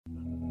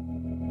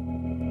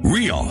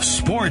Real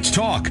sports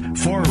talk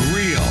for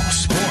real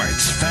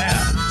sports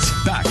fans.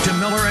 Back to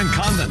Miller and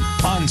Condon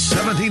on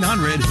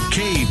 1700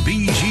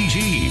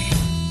 KBGG.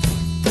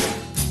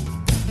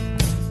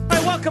 All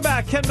right, welcome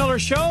back. Ken Miller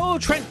Show.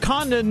 Trent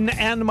Condon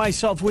and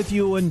myself with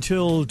you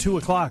until 2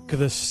 o'clock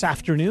this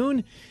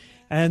afternoon.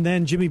 And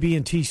then Jimmy B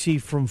and TC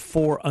from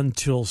 4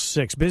 until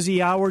 6. Busy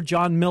hour.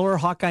 John Miller,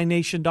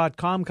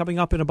 HawkeyeNation.com. Coming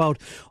up in about,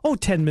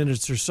 10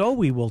 minutes or so.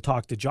 We will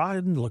talk to John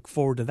and look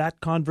forward to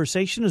that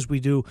conversation as we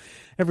do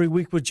every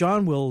week with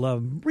John. We'll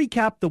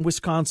recap the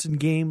Wisconsin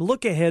game,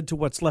 look ahead to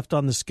what's left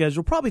on the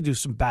schedule, probably do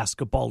some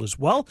basketball as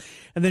well.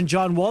 And then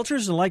John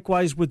Walters, and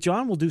likewise with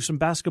John, we'll do some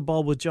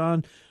basketball with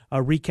John,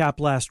 recap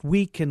last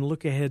week and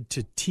look ahead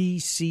to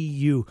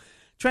TCU.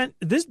 Trent,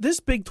 this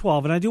Big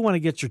 12, and I do want to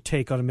get your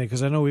take on it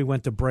because I know we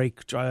went to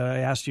break. I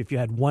asked you if you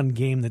had one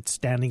game that's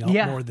standing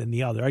out more than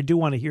the other. I do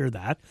want to hear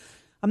that.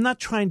 I'm not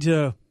trying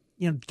to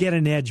get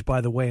an edge,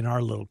 by the way, in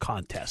our little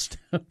contest.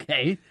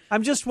 Okay. I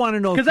just want to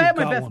know because I have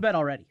my best bet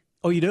already.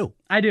 Oh, you do?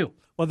 I do.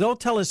 Well, don't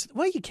tell us.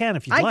 Well, you can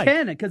if you like. I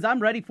can because I'm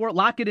ready for it.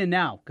 Lock it in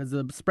now because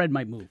the spread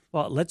might move.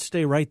 Well, let's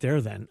stay right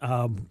there then.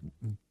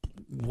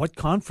 What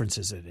conference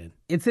is it in?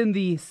 It's in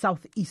the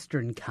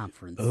Southeastern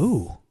Conference.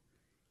 Ooh.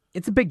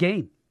 It's a big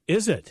game.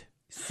 Is it?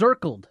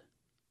 Circled.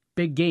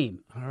 Big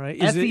game. All right.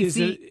 Is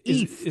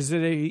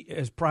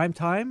it prime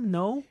time?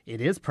 No? It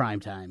is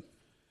prime time.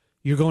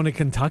 You're going to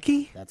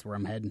Kentucky? That's where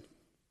I'm heading.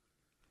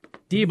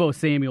 Deebo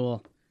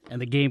Samuel and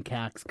the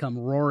Gamecocks come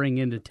roaring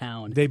into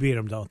town. They beat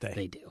them, don't they?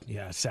 They do.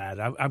 Yeah, sad.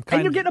 I'm kind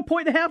and you're getting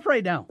 1.5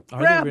 right now.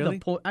 Grab they really?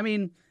 The point. I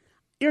mean,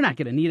 you're not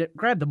going to need it.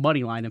 Grab the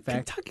money line, in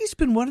fact. Kentucky's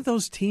been one of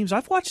those teams.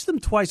 I've watched them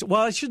twice.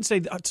 Well, I shouldn't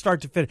say start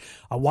to finish.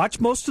 I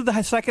watched most of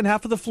the second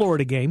half of the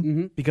Florida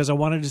game because I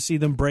wanted to see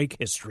them break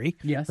history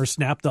or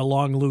snap the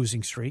long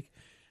losing streak.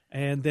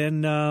 And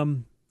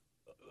then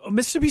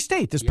Mississippi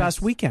State this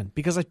past weekend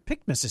because I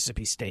picked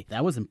Mississippi State.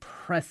 That was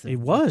impressive. It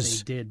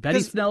was. They did.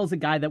 Benny Snell's a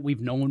guy that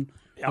we've known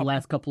the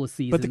last couple of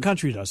seasons. But the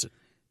country doesn't.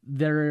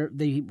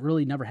 They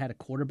really never had a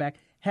quarterback.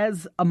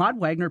 Has Ahmad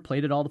Wagner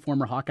played at all, the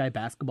former Hawkeye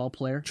basketball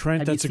player?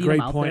 Trent, that's a great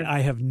point.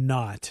 I have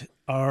not,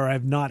 or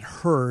I've not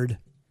heard.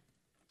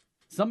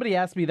 Somebody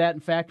asked me that. In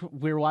fact,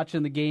 we were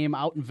watching the game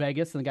out in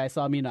Vegas, and the guy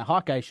saw me in a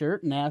Hawkeye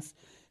shirt and asked,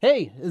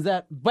 "Hey, is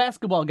that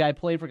basketball guy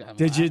playing for?"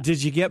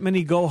 Did you get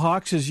many Go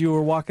Hawks as you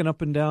were walking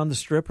up and down the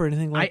strip or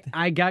anything like that?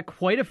 I got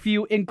quite a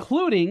few,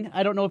 including,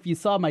 I don't know if you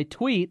saw my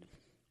tweet,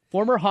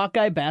 former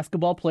Hawkeye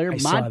basketball player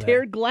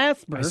Montere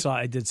Glasper.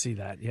 I did see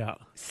that, yeah.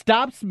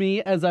 Stops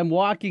me as I'm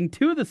walking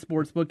to the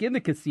sportsbook in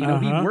the casino.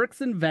 He works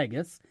in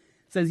Vegas.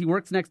 Says he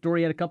works next door.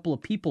 He had a couple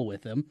of people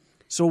with him.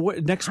 So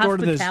next door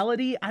to this?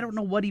 Hospitality, I don't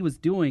know what he was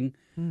doing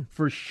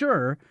for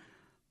sure,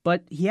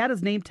 but he had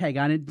his name tag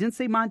on it. It didn't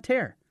say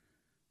Montere,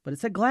 but it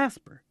said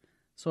Glasper.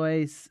 So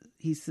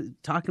he's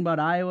talking about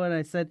Iowa, and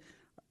I said,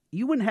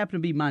 "You wouldn't happen to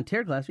be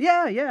Montere Glasper?"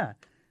 Yeah,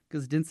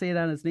 because it didn't say it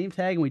on his name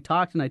tag, and we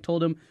talked, and I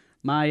told him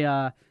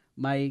my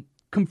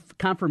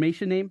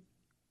confirmation name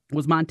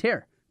was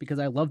Montere because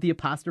I love the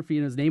apostrophe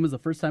in his name. It was the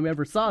first time I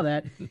ever saw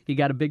that. He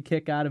got a big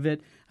kick out of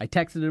it. I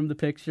texted him the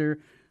picture.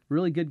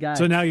 Really good guy.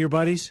 So now you're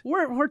buddies?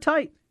 We're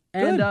tight.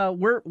 And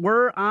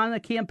we're on a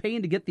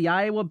campaign to get the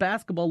Iowa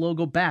basketball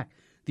logo back.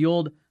 The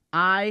old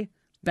I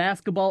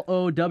basketball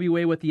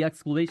OWA with the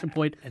exclamation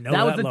point.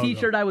 That was the logo.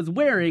 T-shirt I was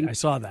wearing. I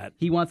saw that.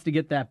 He wants to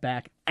get that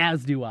back,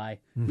 as do I.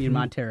 Me and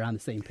Montere are on the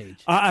same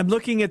page. I'm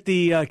looking at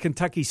the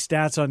Kentucky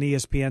stats on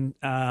ESPN.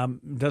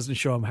 Doesn't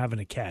show him having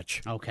a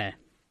catch. Okay.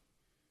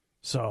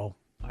 So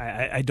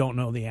I don't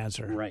know the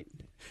answer. Right.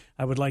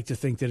 I would like to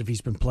think that if he's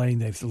been playing,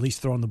 they've at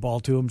least thrown the ball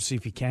to him to see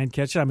if he can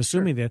catch it. I'm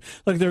assuming that.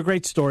 Look, they're a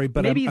great story,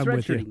 but maybe I'm he's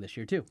with you. redshirting this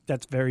year too.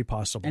 That's very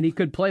possible. And he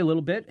could play a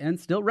little bit and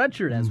still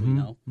redshirt, as we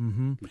know.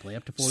 He can play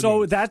up to 4 games.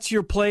 So that's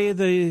your play of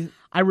the.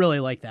 I really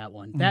like that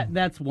one.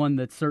 That's one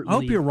that certainly. I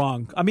hope you're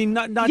wrong. I mean,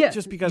 not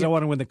just because I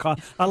want to win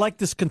the. I like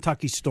this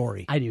Kentucky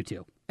story. I do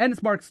too. And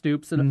it's Mark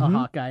Stoops, a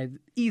Hawkeye,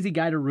 easy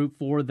guy to root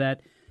for.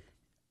 That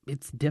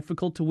it's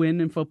difficult to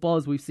win in football,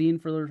 as we've seen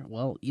for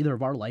either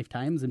of our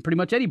lifetimes and pretty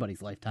much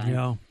anybody's lifetime.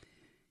 Yeah.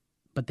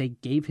 But they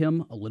gave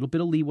him a little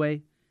bit of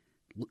leeway.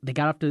 They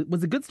got off to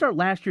was a good start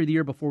last year, the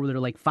year before, where they're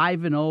like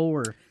 5-0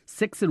 or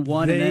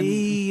 6-1, and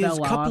then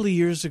fell a couple off. of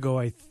years ago,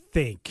 I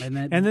think, and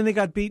then they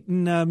got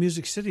beaten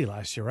Music City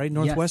last year, right?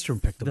 Northwestern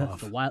picked them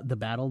off. The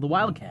Battle of the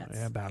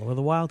Wildcats. Battle of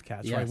the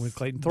Wildcats, right? When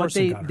Clayton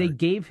Thorson got hurt. They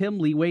gave him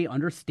leeway,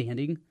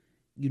 understanding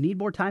you need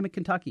more time at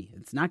Kentucky.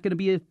 It's not going to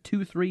be a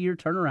 2-3 year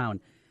turnaround.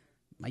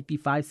 It might be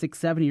 5, 6,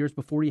 7 years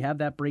before you have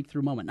that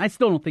breakthrough moment. I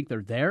still don't think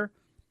they're there.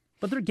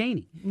 But they're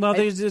gaining. Well,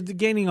 they're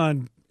gaining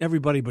on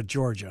everybody but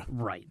Georgia.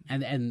 Right.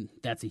 And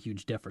that's a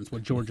huge difference.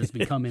 What Georgia's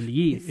become in the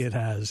East. It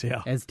has,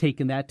 yeah. Has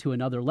taken that to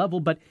another level.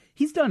 But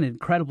he's done an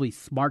incredibly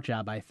smart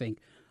job, I think,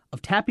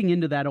 of tapping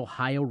into that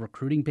Ohio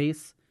recruiting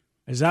base.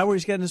 Is that where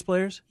he's getting his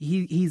players?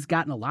 He's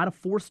gotten a lot of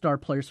 4-star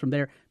players from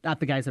there. Not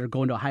the guys that are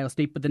going to Ohio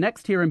State, but the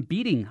next tier and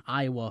beating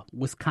Iowa,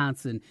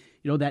 Wisconsin,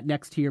 that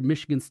next tier,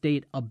 Michigan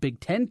State, of Big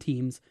Ten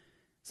teams.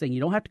 saying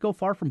you don't have to go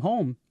far from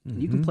home.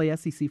 You can play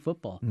SEC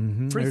football.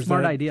 Pretty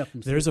smart idea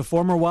from Steve. There's a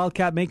former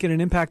Wildcat making an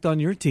impact on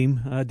your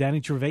team, Danny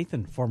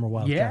Trevathan, former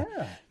Wildcat.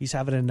 Yeah. He's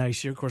having a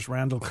nice year. Of course,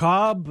 Randall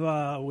Cobb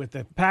with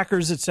the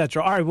Packers,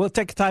 etc. All right, we'll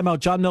take a timeout.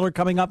 John Miller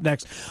coming up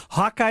next.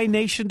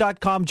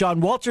 HawkeyeNation.com.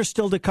 John Walter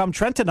still to come.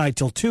 Trent tonight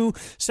till 2,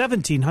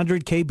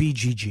 1700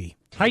 KBGG.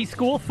 High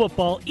school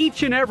football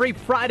each and every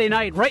Friday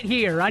night right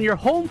here on your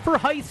home for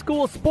high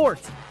school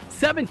sports,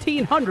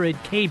 1700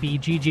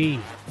 KBGG.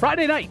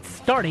 Friday nights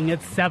starting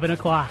at 7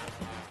 o'clock.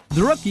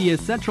 The Rookie is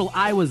Central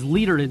Iowa's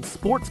leader in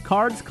sports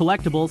cards,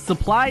 collectibles,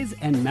 supplies,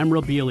 and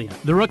memorabilia.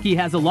 The Rookie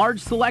has a large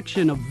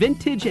selection of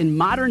vintage and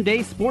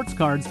modern-day sports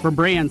cards from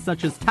brands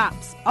such as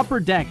Topps, Upper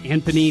Deck,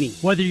 and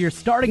Panini. Whether you're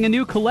starting a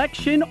new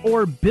collection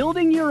or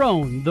building your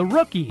own, The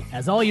Rookie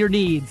has all your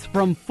needs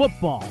from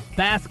football,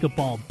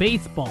 basketball,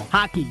 baseball,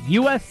 hockey,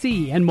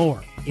 UFC, and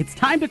more. It's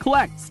time to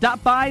collect.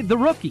 Stop by The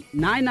Rookie,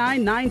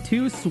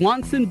 9992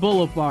 Swanson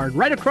Boulevard,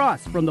 right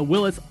across from the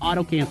Willis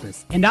Auto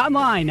Campus, and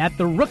online at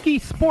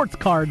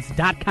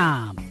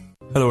therookie-sportscards.com.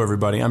 Hello,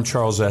 everybody. I'm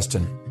Charles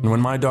Eston. And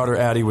when my daughter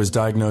Addie was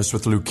diagnosed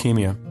with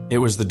leukemia, it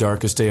was the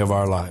darkest day of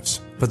our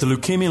lives. But the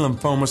Leukemia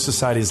Lymphoma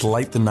Society's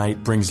Light the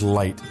Night brings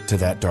light to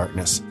that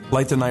darkness.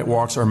 Light the Night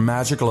walks are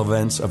magical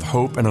events of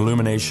hope and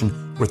illumination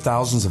where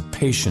thousands of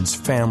patients,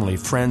 family,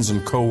 friends,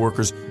 and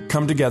co-workers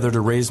come together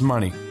to raise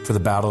money for the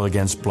battle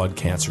against blood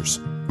cancers.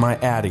 My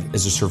Addie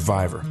is a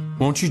survivor.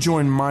 Won't you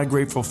join my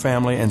grateful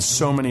family and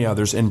so many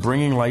others in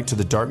bringing light to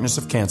the darkness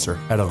of cancer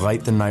at a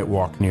Light the Night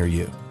walk near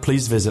you?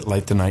 Please visit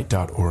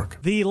lightthenight.org.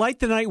 The Light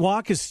the Night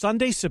walk is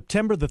Sunday,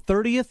 September the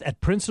 30th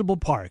at Principal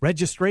Park.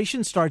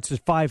 Registration starts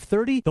at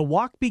 5:30. The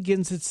walk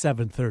begins at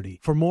 7:30.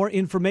 For more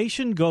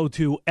information, go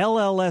to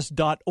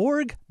lls.org/Iowa.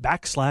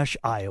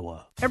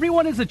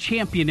 Everyone is a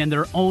champion in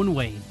their own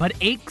way, but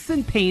aches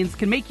and pains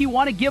can make you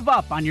want to give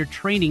up on your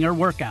training or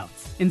workouts.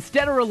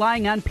 Instead of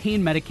relying on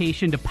pain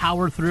medication to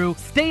power through,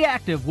 stay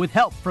active with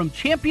help from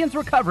Champions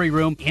Recovery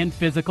Room and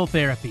Physical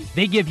Therapy.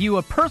 They give you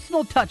a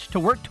personal touch to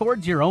work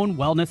towards your own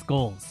wellness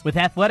goals. With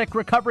athletic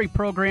recovery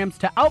programs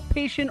to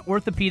outpatient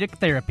orthopedic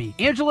therapy,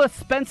 Angela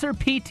Spencer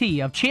PT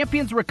of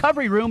Champions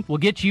Recovery Room will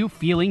get you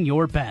feeling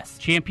your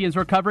best. Champions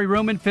Recovery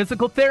Room and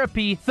Physical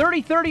Therapy,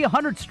 3030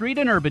 100th Street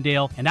in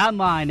Urbandale, and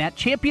online at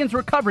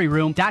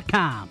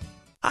championsrecoveryroom.com.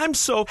 I'm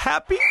so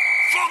happy.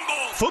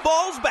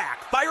 Football's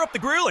back. Fire up the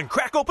grill and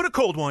crack open a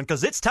cold one,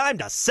 because it's time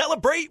to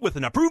celebrate with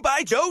an Approved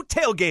by Joe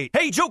tailgate.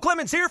 Hey, Joe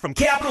Clemens here from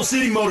Capital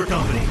City Motor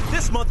Company.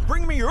 This month,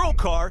 bring me your old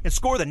car and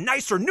score the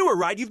nicer, newer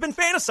ride you've been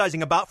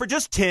fantasizing about for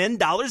just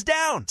 $10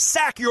 down.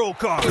 Sack your old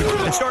car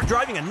and start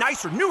driving a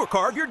nicer, newer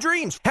car of your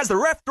dreams. Has the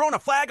ref thrown a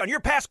flag on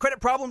your past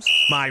credit problems?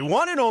 My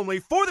one and only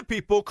For the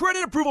People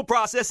credit approval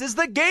process is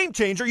the game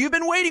changer you've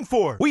been waiting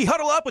for. We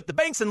huddle up with the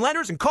banks and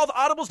lenders and call the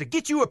audibles to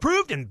get you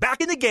approved and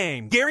back in the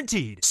game.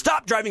 Guaranteed.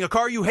 Stop driving a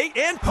car you hate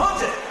and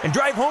punt it, and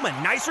drive home a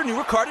nicer,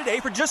 newer car today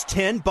for just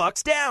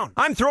 $10 down.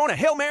 I'm throwing a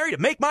Hail Mary to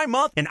make my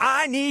month, and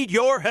I need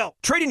your help.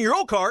 Trade in your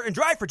old car and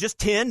drive for just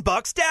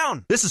 $10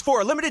 down. This is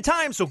for a limited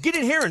time, so get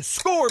in here and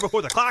score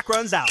before the clock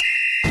runs out.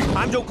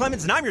 I'm Joe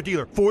Clemens, and I'm your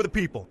dealer for the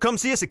people. Come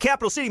see us at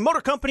Capital City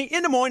Motor Company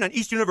in Des Moines on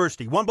East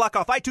University, one block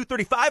off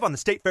I-235 on the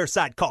State Fair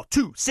side. Call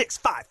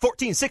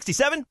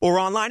 265-1467 or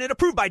online at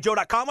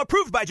approvedbyjoe.com,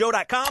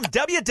 approvedbyjoe.com,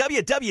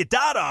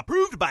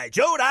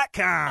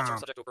 www.approvedbyjoe.com.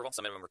 Subject to approval,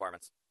 some minimum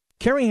requirements.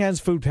 Caring Hands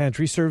Food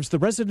Pantry serves the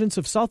residents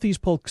of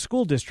Southeast Polk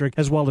School District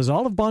as well as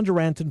all of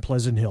Bondurant and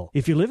Pleasant Hill.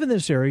 If you live in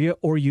this area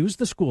or use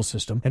the school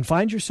system and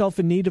find yourself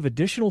in need of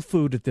additional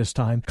food at this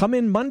time, come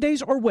in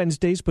Mondays or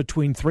Wednesdays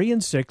between 3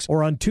 and 6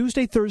 or on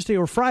Tuesday, Thursday,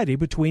 or Friday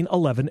between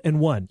 11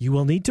 and 1. You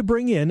will need to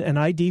bring in an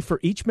ID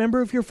for each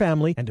member of your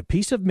family and a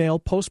piece of mail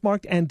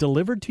postmarked and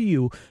delivered to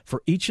you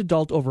for each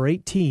adult over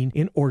 18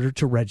 in order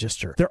to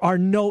register. There are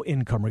no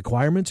income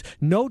requirements,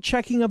 no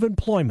checking of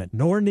employment,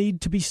 nor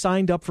need to be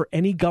signed up for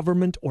any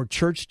government or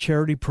church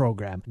charity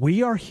program.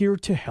 We are here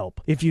to help.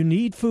 If you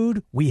need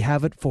food, we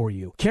have it for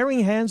you.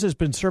 Caring Hands has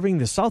been serving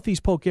the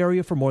Southeast Polk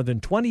area for more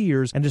than 20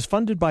 years and is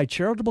funded by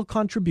charitable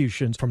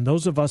contributions from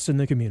those of us in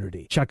the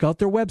community. Check out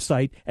their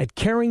website at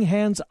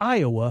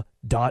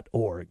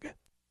caringhandsiowa.org.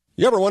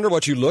 You ever wonder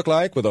what you look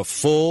like with a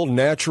full,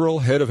 natural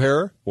head of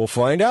hair? Well,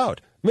 find out.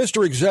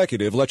 Mr.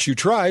 Executive lets you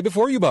try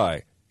before you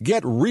buy.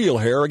 Get real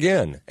hair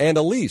again and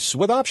a lease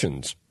with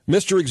options.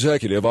 Mr.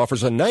 Executive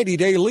offers a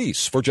 90-day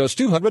lease for just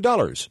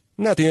 $200.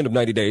 And at the end of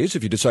 90 days,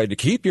 if you decide to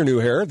keep your new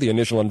hair, the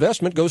initial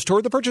investment goes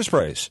toward the purchase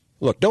price.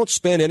 Look, don't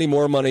spend any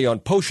more money on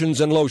potions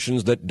and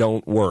lotions that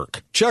don't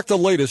work. Check the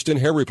latest in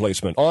hair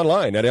replacement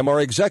online at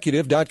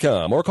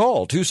mrexecutive.com or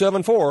call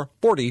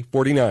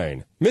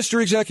 274-4049.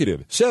 Mr.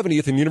 Executive,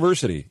 70th and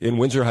University in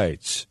Windsor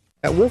Heights.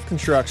 At Wolf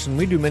Construction,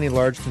 we do many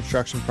large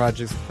construction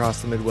projects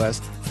across the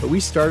Midwest, but we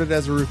started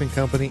as a roofing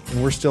company,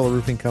 and we're still a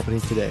roofing company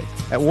today.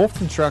 At Wolf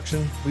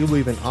Construction, we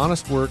believe in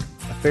honest work,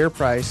 a fair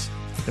price,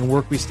 and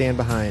work we stand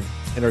behind,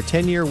 and our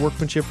 10-year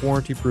workmanship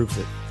warranty proves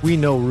it. We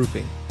know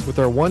roofing. With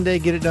our one-day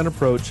get-it-done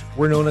approach,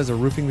 we're known as a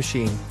roofing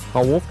machine.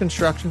 Call Wolf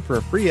Construction for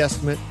a free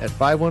estimate at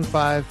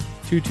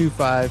 515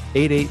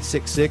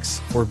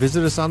 225-8866 or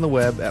visit us on the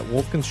web at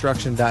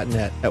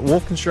wolfconstruction.net. At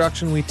Wolf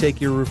Construction, we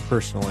take your roof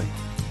personally.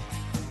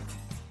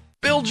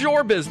 Build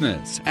your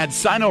business. At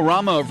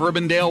Sinorama of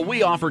Urbandale,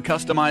 we offer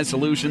customized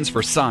solutions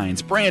for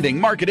signs, branding,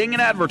 marketing,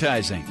 and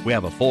advertising. We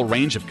have a full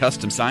range of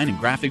custom sign and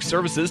graphic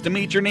services to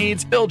meet your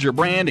needs, build your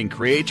brand, and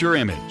create your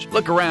image.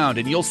 Look around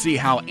and you'll see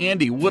how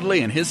Andy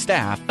Woodley and his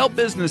staff help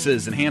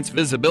businesses enhance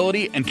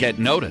visibility and get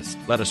noticed.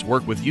 Let us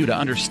work with you to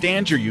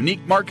understand your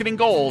unique marketing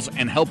goals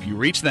and help you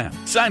reach them.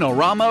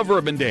 Sinorama of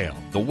Urbandale,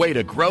 the way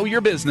to grow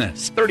your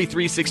business.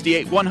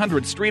 3368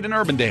 100th Street in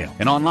Urbandale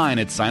and online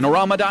at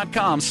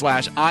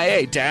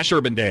sinorama.com/IA-Urbandale.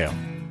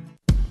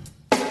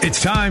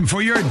 It's time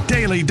for your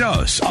daily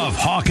dose of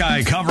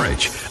Hawkeye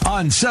coverage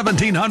on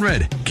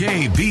 1700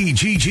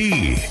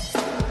 KBGG.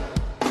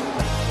 All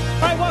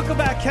right, welcome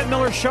back. Ken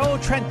Miller Show.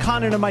 Trent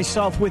Condon and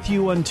myself with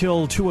you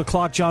until 2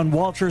 o'clock. John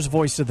Walters,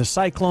 voice of the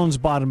Cyclones,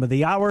 bottom of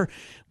the hour.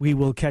 We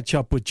will catch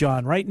up with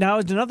John. Right now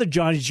is another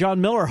John. He's John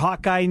Miller,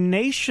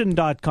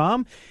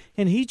 HawkeyeNation.com,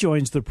 and he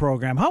joins the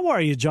program. How are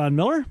you, John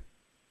Miller?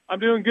 I'm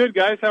doing good,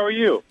 guys. How are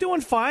you?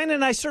 Doing fine,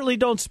 and I certainly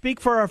don't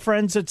speak for our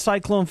friends at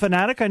Cyclone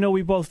Fanatic. I know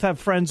we both have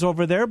friends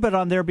over there, but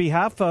on their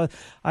behalf, I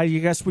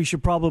guess we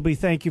should probably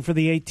thank you for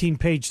the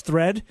 18-page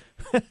thread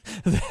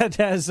that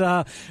has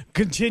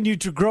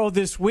continued to grow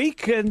this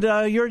week, and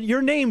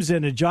your name's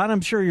in it, John.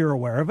 I'm sure you're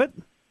aware of it.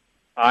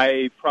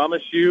 I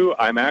promise you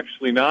I'm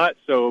actually not,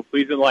 so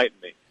please enlighten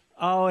me.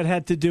 Oh, it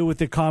had to do with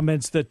the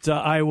comments that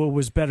Iowa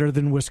was better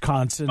than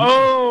Wisconsin.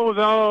 Oh,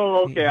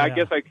 no, okay. Yeah. I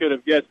guess I could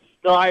have guessed.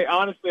 No, I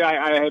honestly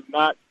have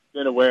not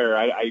been aware.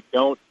 I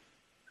don't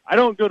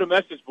go to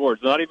message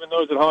boards, not even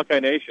those at Hawkeye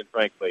Nation,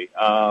 frankly.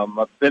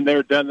 I've been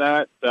there, done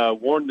that,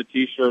 worn the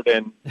T-shirt,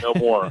 and no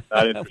more.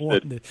 Not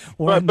interested.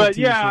 But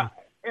yeah,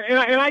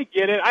 and I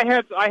get it. I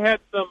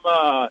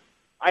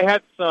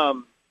had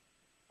some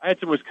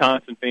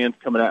Wisconsin fans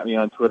coming at me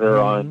on Twitter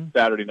on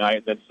Saturday night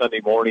and then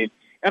Sunday morning,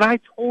 and I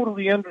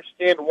totally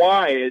understand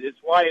why. It's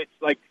why it's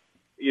like,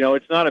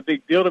 it's not a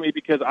big deal to me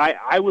because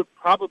I would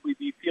probably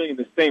be feeling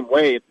the same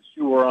way if the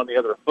shoe were on the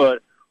other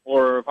foot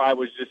or if I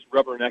was just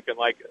rubbernecking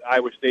like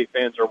Iowa State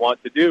fans are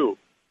wont to do.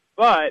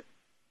 But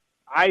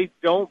I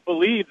don't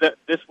believe that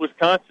this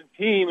Wisconsin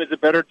team is a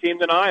better team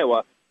than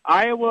Iowa.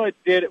 Iowa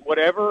did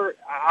whatever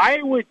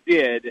Iowa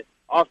did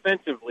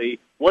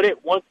offensively, what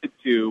it wanted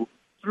to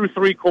through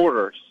three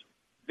quarters.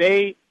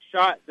 They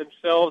shot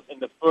themselves in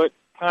the foot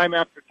time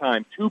after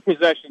time. 2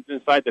 possessions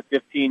inside the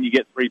 15, you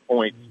get 3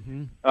 points.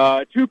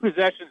 2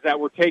 possessions that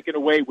were taken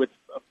away with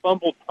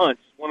fumbled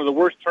punts, one of the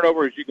worst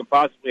turnovers you can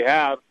possibly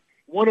have.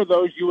 One of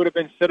those, you would have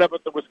been set up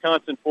at the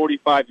Wisconsin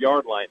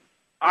 45-yard line.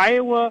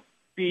 Iowa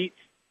beat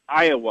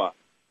Iowa.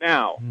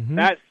 Now,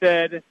 that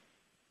said,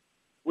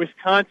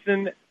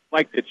 Wisconsin,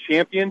 like the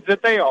champions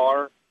that they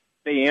are,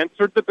 they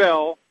answered the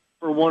bell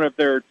for one of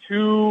their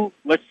 2,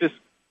 let's just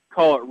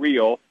call it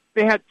real.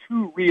 They had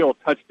 2 real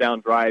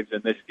touchdown drives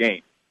in this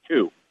game.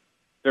 2.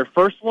 Their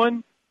first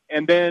one,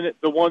 and then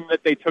the one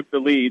that they took the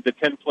lead, the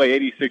 10-play,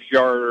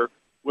 86-yarder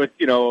with,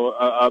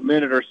 a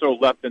minute or so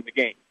left in the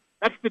game.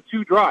 That's the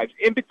 2 drives.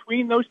 In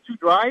between those 2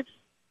 drives,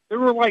 there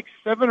were like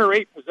 7 or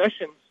 8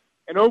 possessions,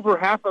 and over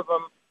half of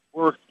them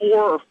were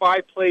 4 or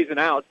 5 plays and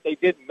outs. They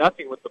did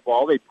nothing with the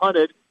ball. They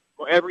punted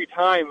every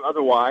time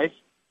otherwise,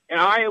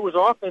 and Iowa's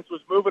offense was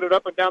moving it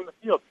up and down the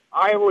field.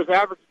 Iowa was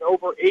averaging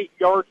over 8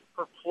 yards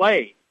per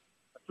play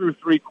through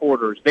 3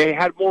 quarters. They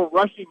had more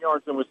rushing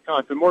yards than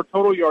Wisconsin, more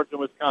total yards than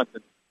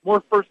Wisconsin,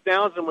 more first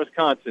downs than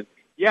Wisconsin.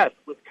 Yes,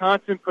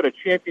 Wisconsin put a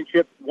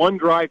championship 1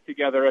 drive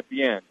together at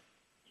the end.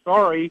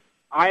 Sorry,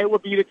 Iowa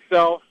beat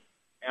itself,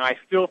 and I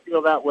still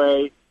feel that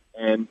way,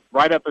 and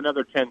write up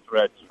another 10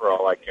 threads for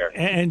all I care.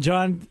 And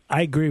John,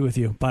 I agree with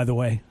you, by the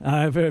way.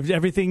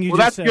 Everything you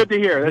just said. Well, that's good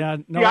to hear. Yeah,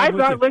 no, I've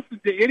not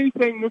listened to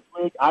anything this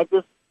week. I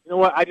just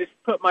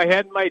put my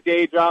head in my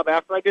day job.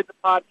 After I did the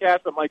podcast,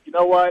 I'm like, you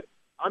know what?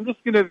 I'm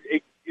just going to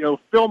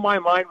fill my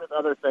mind with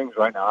other things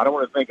right now. I don't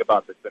want to think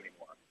about this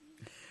anymore.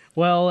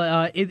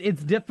 Well,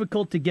 it's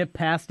difficult to get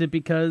past it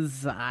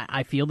because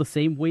I feel the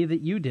same way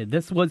that you did.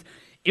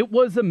 It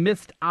was a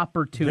missed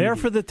opportunity. There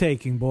for the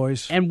taking,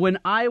 boys. And when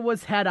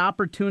Iowa's had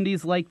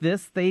opportunities like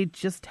this, they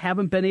just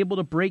haven't been able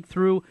to break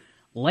through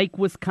like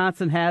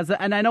Wisconsin has.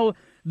 And I know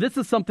this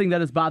is something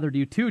that has bothered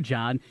you too,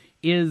 John,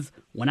 is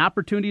when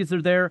opportunities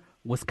are there,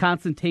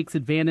 Wisconsin takes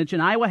advantage,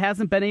 and Iowa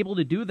hasn't been able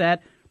to do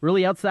that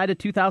really outside of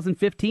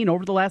 2015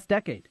 over the last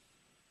decade.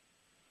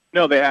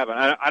 No, they haven't.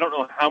 I don't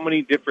know how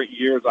many different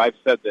years I've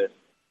said this,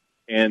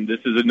 and this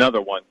is another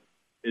one,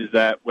 is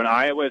that when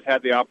Iowa has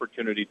had the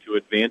opportunity to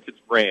advance its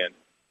brand,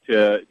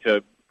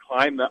 to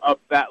climb up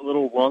that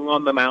little rung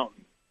on the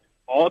mountain,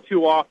 all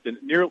too often,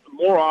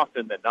 more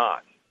often than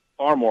not,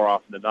 far more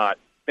often than not,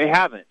 they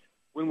haven't.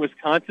 When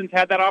Wisconsin's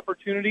had that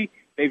opportunity,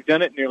 they've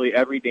done it nearly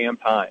every damn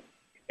time.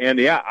 And,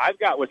 yeah, I've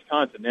got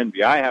Wisconsin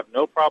envy. I have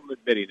no problem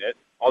admitting it.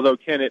 Although,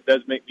 Ken, it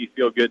does make me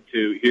feel good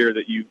to hear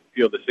that you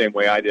feel the same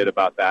way I did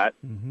about that,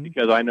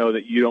 because I know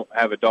that you don't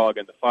have a dog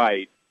in the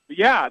fight. But,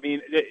 yeah, I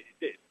mean,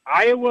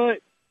 Iowa,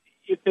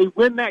 if they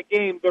win that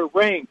game, they're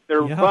ranked,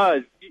 they're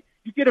buzzed.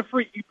 You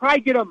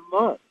probably get a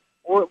month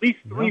or at least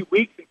 3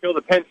 weeks until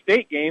the Penn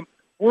State game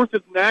worth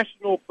of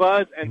national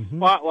buzz and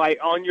spotlight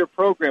on your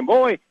program.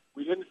 Boy,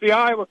 we didn't see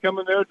Iowa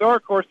coming there,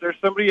 dark horse. There's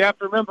somebody you have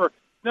to remember.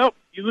 Nope,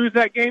 you lose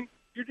that game,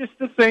 you're just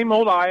the same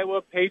old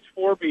Iowa, page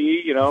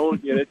 4B.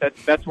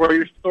 That's where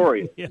your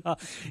story is.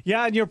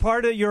 Yeah, and you're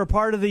a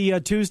part of the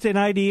Tuesday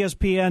night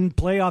ESPN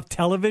playoff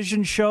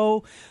television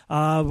show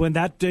when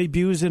that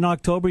debuts in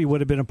October. You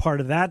would have been a part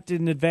of that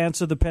in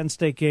advance of the Penn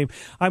State game.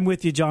 I'm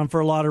with you, John,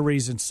 for a lot of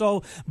reasons.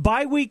 So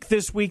bye week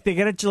this week, they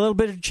get a little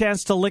bit of a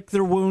chance to lick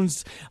their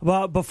wounds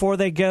before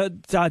they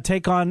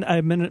take on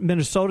a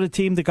Minnesota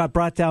team that got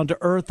brought down to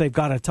earth. They've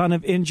got a ton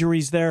of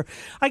injuries there.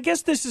 I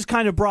guess this is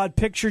kind of broad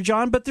picture,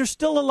 John, but there's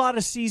still a lot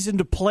of season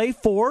to play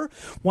for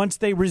once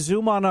they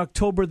resume on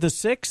October the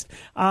 6th.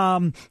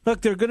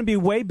 Look, they're going to be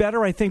way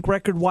better, I think,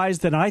 record-wise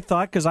than I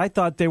thought, because I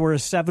thought they were a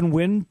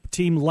 7-win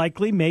team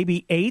likely,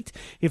 maybe 8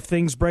 if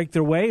things break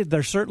their way.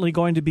 They're certainly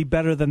going to be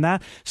better than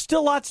that.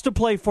 Still lots to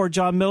play for,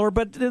 John Miller,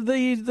 but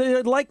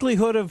the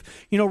likelihood of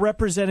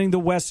representing the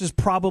West is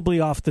probably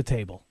off the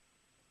table.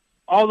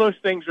 All those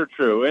things are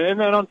true. And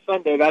then on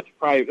Sunday, that's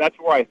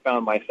where I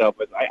found myself.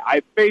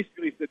 I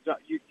basically said,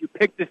 you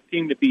picked this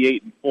team to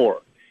be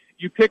 8-4.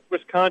 You picked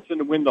Wisconsin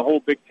to win the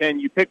whole Big Ten.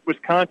 You picked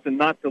Wisconsin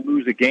not to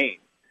lose a game.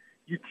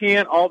 You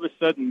can't all of a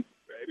sudden.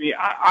 I mean,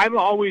 I'm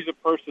always a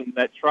person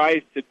that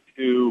tries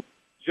to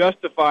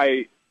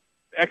justify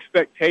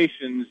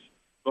expectations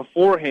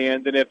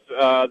beforehand, and if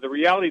the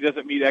reality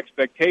doesn't meet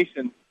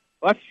expectations,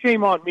 well, that's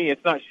shame on me.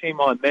 It's not shame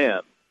on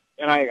them.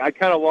 And I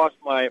kind of lost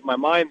my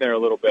mind there a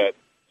little bit.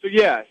 So,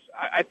 yes,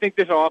 I think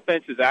this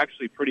offense is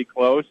actually pretty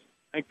close.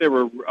 I think there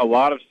were a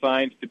lot of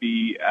signs to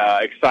be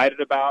excited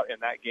about in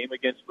that game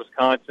against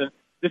Wisconsin.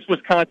 This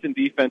Wisconsin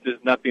defense is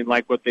nothing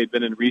like what they've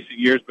been in recent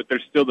years, but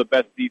they're still the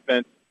best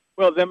defense.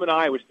 Well, them and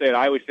Iowa State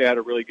had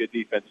a really good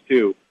defense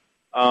too,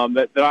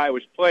 that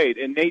Iowa's played.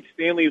 And Nate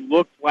Stanley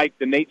looked like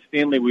the Nate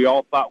Stanley we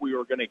all thought we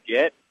were going to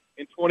get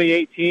in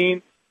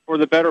 2018 for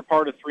the better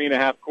part of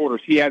 3.5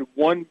 quarters. He had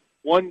one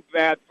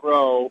bad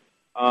throw.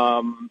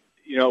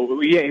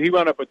 He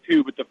wound up with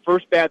 2, but the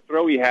first bad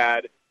throw he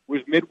had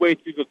was midway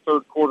through the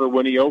third quarter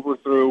when he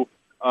overthrew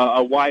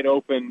a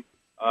wide-open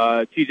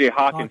T.J.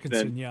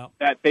 Hawkinson.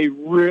 That they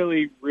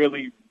really,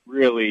 really,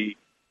 really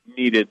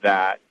needed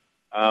that.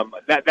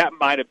 That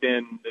might have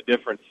been the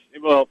difference.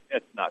 Well,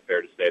 it's not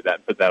fair to say that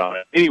and put that on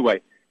it.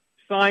 Anyway,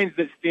 signs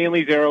that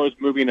Stanley's arrow is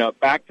moving up.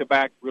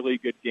 Back-to-back really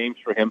good games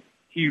for him.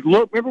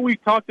 Remember we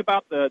talked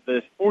about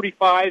the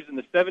 45s and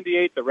the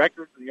 78, the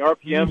records and the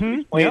RPMs.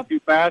 He's playing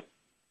too fast.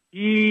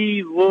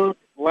 He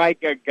looked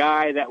like a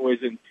guy that was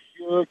in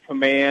pure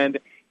command.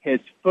 His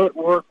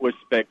footwork was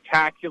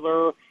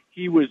spectacular.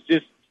 He was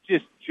just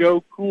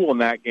Joe Cool in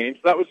that game,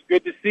 so that was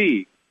good to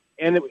see.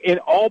 And in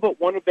all but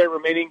one of their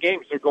remaining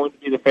games, they're going to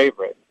be the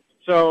favorite.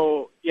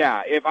 So,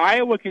 yeah, if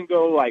Iowa can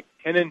go like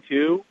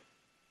 10-2,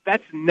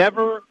 that's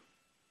never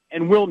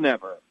and will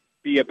never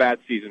be a bad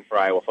season for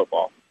Iowa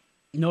football.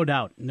 No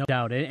doubt.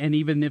 And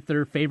even if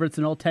they're favorites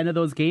in all 10 of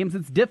those games,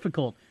 it's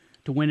difficult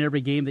to win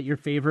every game that you're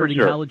favored in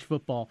college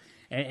football,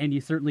 and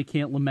you certainly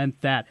can't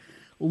lament that.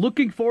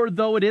 Looking forward,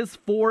 though, it is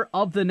 4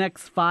 of the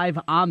next 5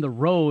 on the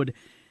road.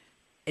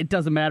 It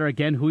doesn't matter,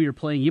 again, who you're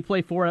playing. You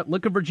play 4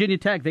 look at Virginia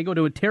Tech. They go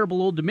to a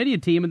terrible Old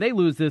Dominion team, and they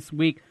lose this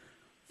week.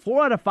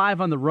 4 out of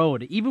 5 on the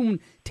road. Even when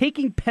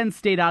taking Penn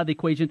State out of the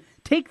equation,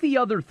 take the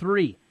other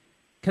 3.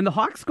 Can the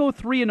Hawks go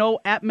 3-0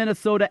 at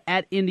Minnesota,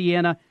 at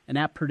Indiana, and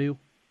at Purdue?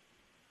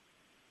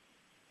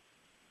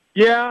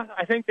 Yeah,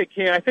 I think they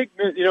can. I think,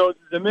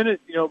 the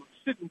minute,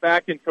 sitting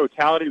back in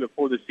totality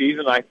before the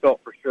season, I felt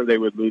for sure they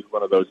would lose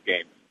one of those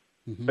games.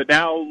 Mm-hmm. But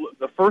now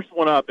the first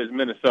one up is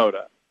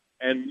Minnesota.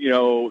 And,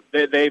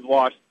 they've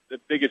lost the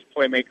biggest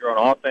playmaker on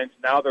offense,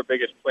 now their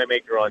biggest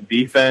playmaker on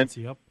defense.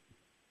 Yep.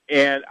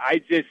 And I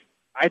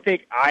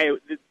think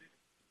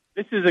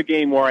this is a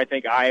game where I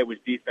think Iowa's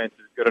defense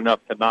is good enough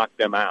to knock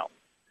them out.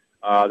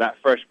 That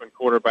freshman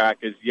quarterback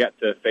is yet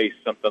to face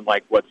something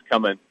like what's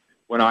coming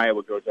when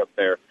Iowa goes up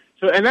there.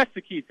 So, and that's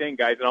the key thing,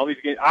 guys. In all these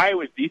games,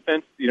 Iowa's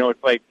defense,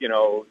 it's like,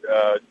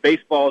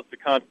 baseball is the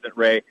constant,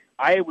 Ray.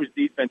 Iowa's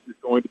defense is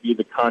going to be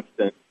the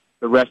constant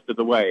the rest of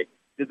the way.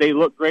 Did they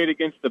look great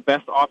against the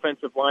best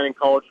offensive line in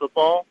college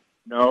football?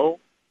 No.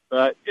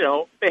 But,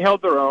 they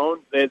held their own.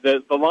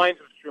 The lines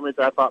of scrimmage,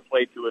 I thought,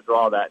 played to a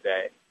draw that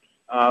day.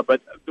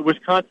 But the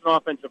Wisconsin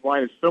offensive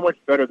line is so much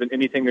better than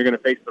anything they're going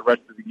to face the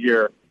rest of the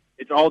year.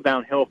 It's all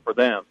downhill for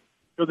them.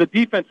 So the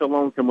defense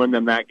alone can win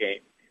them that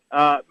game.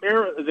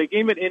 The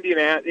game at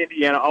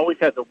Indiana always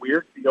has a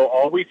weird feel,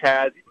 always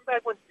has.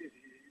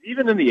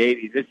 Even in the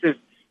 80s, it's just,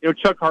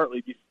 Chuck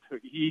Hartley,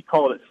 he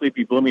called it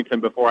Sleepy Bloomington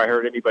before I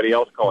heard anybody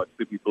else call it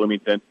Sleepy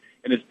Bloomington,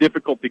 and it's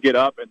difficult to get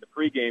up in the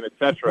pregame,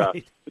 etc.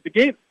 Right. But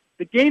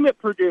the game at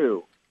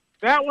Purdue,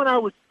 that one I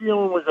was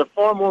feeling was a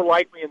far more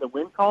likely in the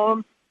win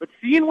column, but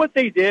seeing what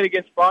they did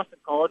against Boston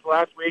College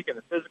last week and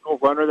the physical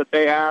runner that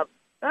they have,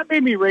 that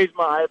made me raise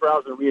my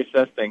eyebrows and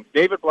reassess things.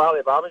 David Blau,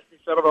 they've obviously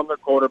settled on their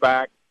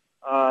quarterback.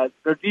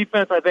 Their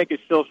defense, I think, is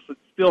still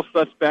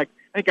suspect.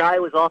 I think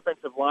Iowa's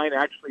offensive line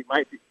actually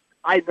might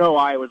I know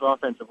Iowa's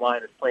offensive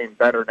line is playing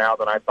better now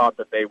than I thought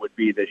that they would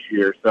be this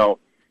year. So,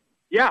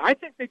 yeah, I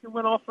think they can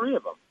win all three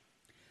of them.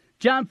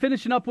 John,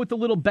 finishing up with a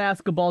little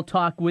basketball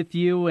talk with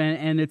you,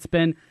 and it's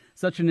been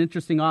such an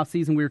interesting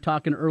offseason. We were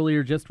talking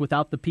earlier just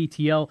without the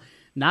PTO.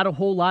 Not a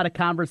whole lot of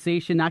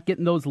conversation, not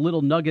getting those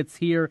little nuggets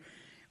here.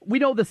 We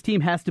know this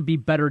team has to be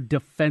better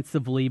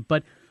defensively,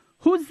 but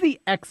who's the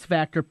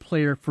X-factor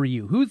player for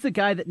you? Who's the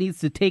guy that needs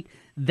to take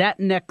that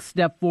next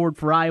step forward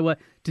for Iowa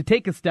to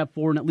take a step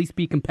forward and at least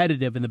be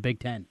competitive in the Big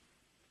Ten?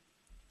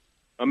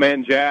 My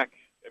man, Jack.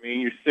 I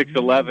mean, you're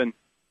 6'11".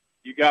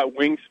 You got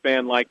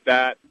wingspan like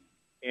that,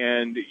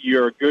 and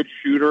you're a good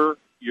shooter.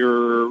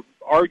 You're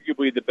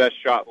arguably the best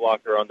shot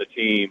blocker on the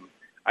team.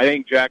 I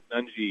think Jack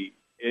Nunge,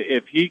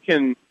 if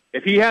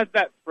he has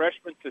that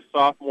freshman to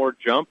sophomore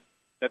jump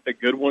that the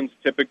good ones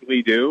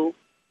typically do,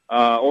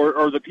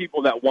 or the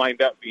people that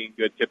wind up being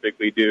good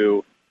typically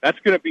do, that's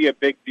going to be a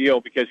big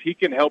deal because he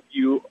can help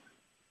you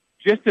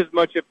just as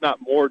much, if not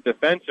more,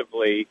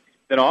 defensively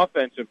than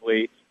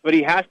offensively. But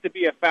he has to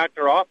be a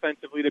factor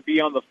offensively to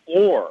be on the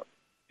floor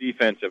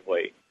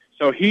defensively.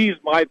 So he's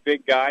my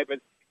big guy. But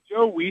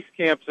Joe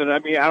Wieskamp's, and I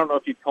mean, I don't know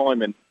if you'd call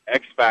him an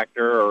X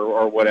factor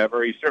or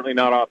whatever. He's certainly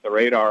not off the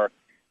radar.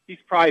 He's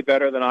probably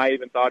better than I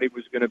even thought he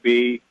was going to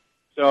be.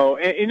 So,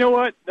 and you know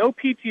what? No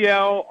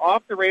PTL,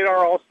 off the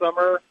radar all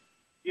summer.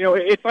 You know,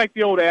 it's like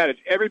the old adage.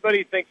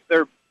 Everybody thinks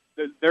their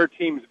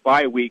team's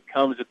bye week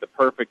comes at the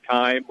perfect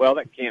time. Well,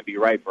 that can't be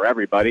right for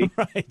everybody.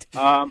 Right.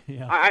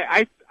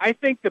 Yeah. I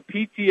think the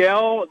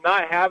PTL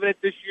not having it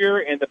this year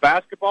and the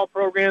basketball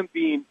program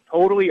being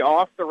totally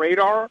off the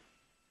radar,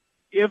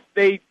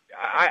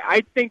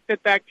 I think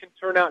that can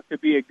turn out to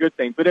be a good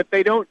thing. But if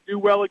they don't do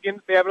well again,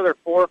 if they have another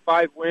 4 or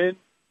 5 win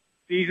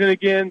season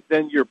again,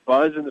 then your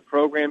buzz in the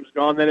program's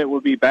gone, then it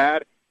would be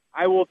bad.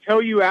 I will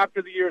tell you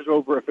after the year's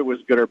over if it was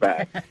good or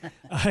bad.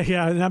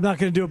 Yeah, and I'm not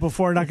going to do it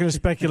before. Not going to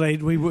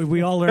speculate.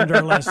 We all learned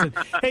our lesson.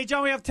 Hey,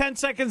 John, we have 10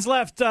 seconds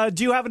left.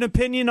 Do you have an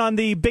opinion on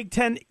the Big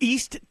Ten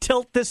East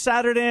tilt this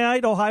Saturday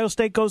night? Ohio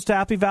State goes to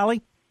Happy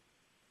Valley?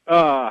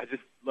 I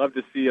just love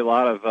to see a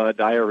lot of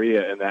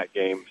diarrhea in that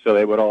game, so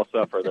they would all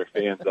suffer, their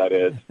fans, that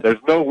is. There's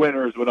no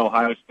winners when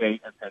Ohio State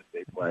and Penn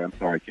State play. I'm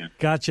sorry, Ken.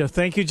 Gotcha.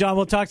 Thank you, John.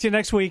 We'll talk to you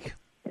next week.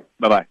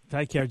 Bye-bye.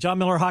 Take care. John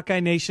Miller,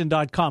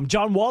 HawkeyeNation.com.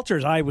 John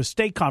Walters, Iowa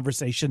State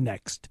conversation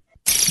next.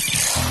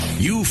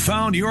 You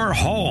found your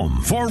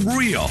home for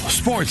real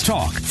sports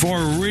talk for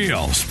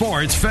real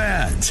sports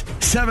fans.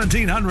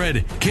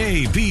 1700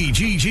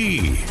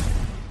 KBGG.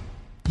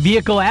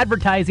 Vehicle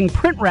advertising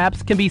print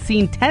wraps can be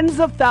seen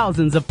tens of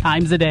thousands of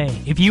times a day.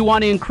 If you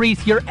want to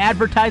increase your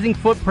advertising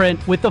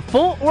footprint with the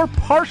full or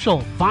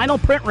partial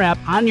vinyl print wrap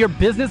on your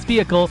business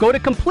vehicle, go to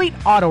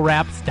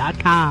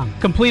CompleteAutoWraps.com.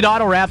 Complete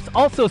Auto Wraps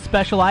also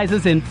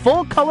specializes in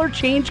full color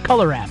change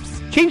color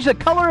wraps. Change the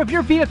color of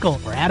your vehicle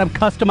or add a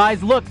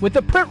customized look with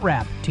a print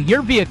wrap to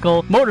your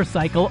vehicle,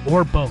 motorcycle,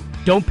 or boat.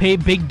 Don't pay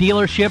big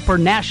dealership or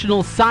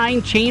national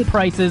sign chain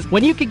prices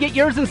when you can get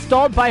yours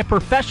installed by a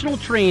professional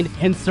trained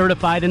and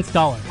certified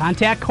installer.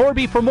 Contact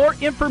Corby for more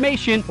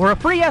information or a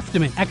free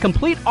estimate at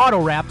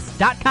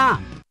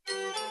CompleteAutoWraps.com.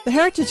 The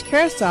Heritage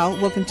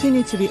Carousel will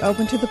continue to be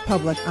open to the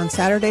public on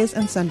Saturdays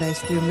and Sundays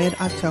through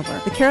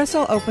mid-October. The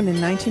carousel opened in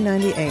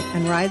 1998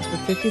 and rides were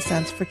 50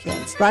 cents for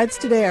kids. Rides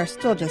today are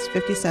still just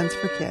 50 cents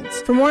for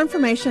kids. For more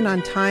information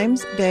on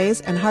times,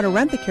 days, and how to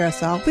rent the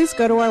carousel, please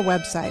go to our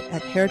website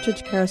at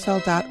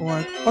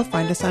heritagecarousel.org or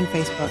find us on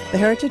Facebook. The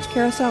Heritage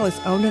Carousel is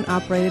owned and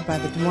operated by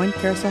the Des Moines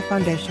Carousel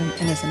Foundation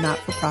and is a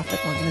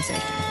not-for-profit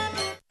organization.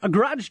 A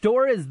garage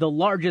door is the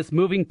largest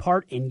moving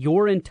part in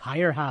your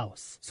entire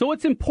house, so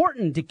it's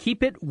important to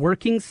keep it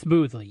working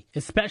smoothly,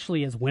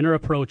 especially as winter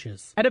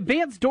approaches. At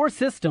Advanced Door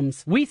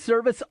Systems, we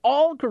service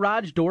all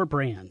garage door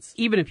brands,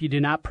 even if you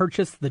do not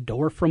purchase the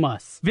door from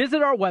us.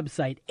 Visit our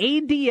website,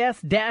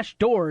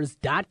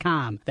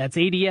 ads-doors.com. That's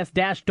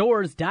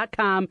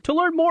ads-doors.com to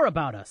learn more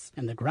about us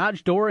and the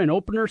garage door and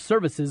opener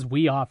services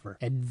we offer.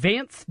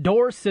 Advanced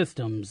Door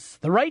Systems,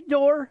 the right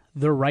door,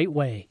 the right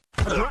way.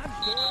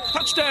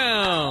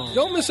 Touchdown!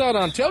 Don't miss out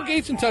on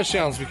tailgates and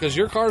touchdowns because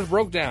your car's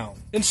broke down.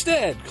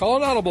 Instead, call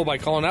an audible by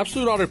calling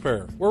Absolute Auto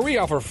Repair, where we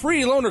offer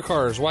free loaner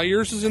cars while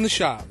yours is in the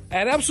shop.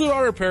 At Absolute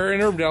Auto Repair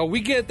in Urbandale, we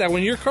get that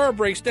when your car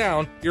breaks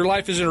down, your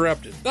life is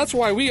interrupted. That's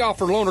why we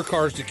offer loaner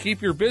cars to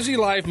keep your busy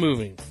life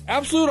moving.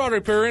 Absolute Auto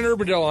Repair in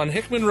Urbandale on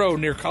Hickman Road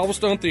near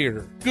Cobblestone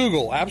Theater.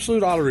 Google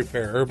Absolute Auto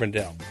Repair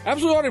Urbandale.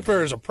 Absolute Auto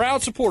Repair is a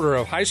proud supporter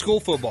of high school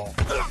football.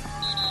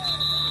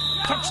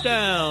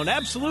 Touchdown!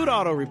 Absolute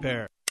Auto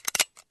Repair.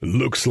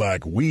 Looks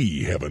like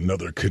we have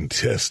another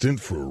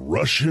contestant for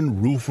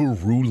Russian Roofer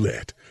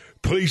Roulette.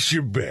 Place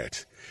your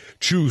bet.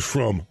 Choose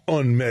from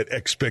unmet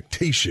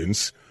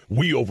expectations,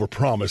 we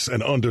overpromise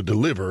and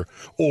underdeliver,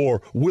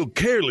 or we'll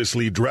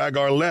carelessly drag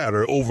our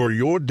ladder over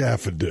your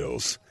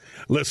daffodils.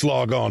 Let's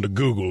log on to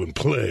Google and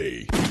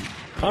play.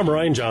 I'm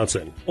Ryan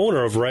Johnson,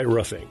 owner of Wright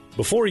Roofing.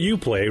 Before you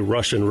play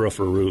Russian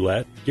Roofer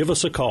Roulette, give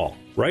us a call.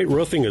 Wright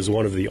Roofing is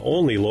one of the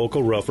only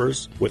local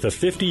roofers with a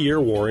 50-year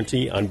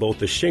warranty on both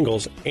the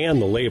shingles and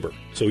the labor.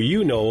 So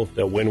you know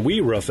that when we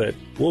roof it,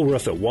 we'll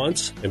roof it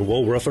once and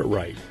we'll roof it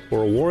right.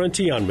 For a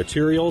warranty on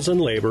materials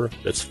and labor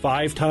that's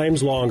 5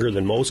 times longer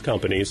than most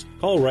companies,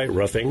 call Wright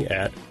Roofing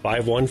at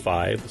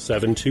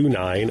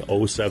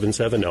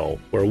 515-729-0770,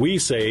 where we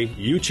say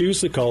you choose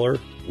the color,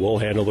 we'll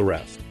handle the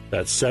rest.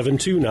 That's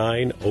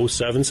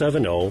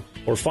 729-0770,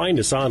 or find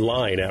us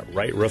online at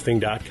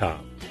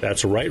wrightroofing.com.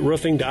 That's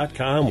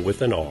wrightroofing.com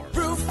with an R.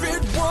 Roof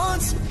it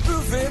once,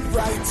 roof it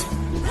right.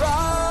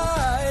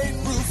 Right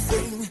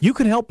Roofing. You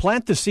can help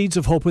plant the seeds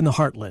of hope in the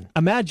heartland.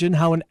 Imagine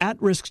how an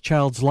at-risk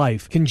child's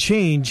life can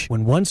change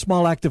when one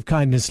small act of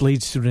kindness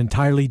leads to an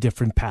entirely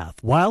different path.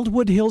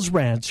 Wildwood Hills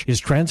Ranch is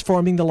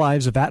transforming the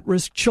lives of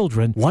at-risk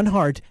children, one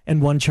heart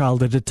and one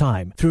child at a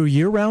time, through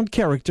year-round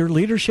character,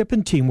 leadership,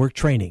 and teamwork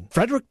training.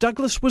 Frederick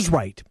Douglass was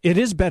right. It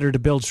is better to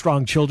build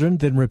strong children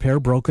than repair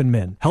broken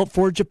men. Help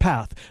forge a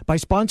path by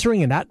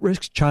sponsoring an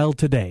at-risk child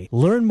today.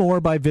 Learn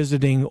more by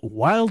visiting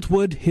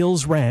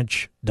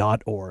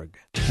wildwoodhillsranch.org.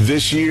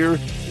 This year,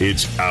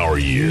 it's our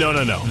year. No.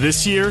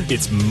 This year,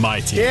 it's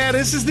my team. Yeah,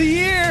 this is the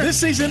year. This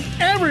season,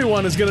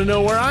 everyone is going to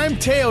know where I'm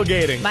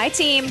tailgating. My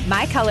team,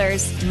 my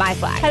colors, my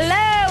flag.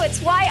 Hello,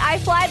 it's why I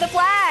fly the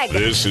flag.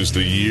 This is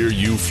the year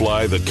you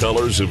fly the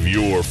colors of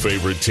your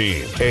favorite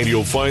team. And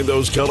you'll find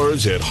those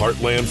colors at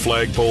Heartland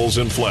Flagpoles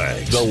and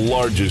Flags, the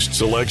largest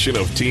selection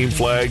of team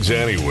flags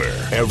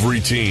anywhere. Every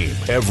team,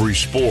 every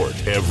sport,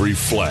 every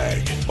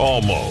flag.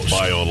 Almost.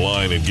 Buy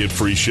online and get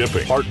free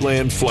shipping.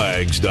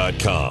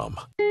 HeartlandFlags.com.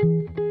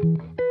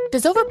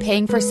 Does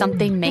overpaying for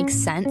something make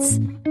sense?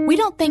 We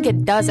don't think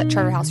it does at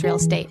Charterhouse Real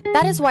Estate.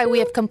 That is why we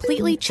have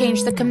completely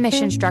changed the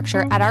commission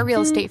structure at our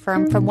real estate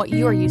firm from what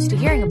you are used to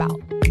hearing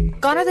about.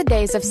 Gone are the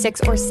days of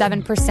 6 or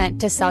 7%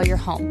 to sell your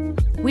home.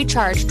 We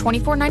charge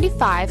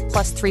 $24.95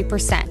 plus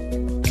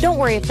 3%. Don't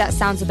worry if that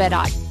sounds a bit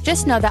odd.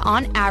 Just know that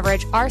on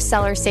average, our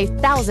sellers save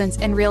thousands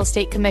in real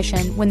estate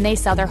commission when they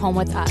sell their home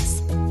with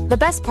us. The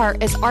best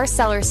part is our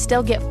sellers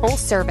still get full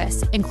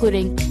service,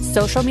 including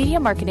social media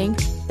marketing,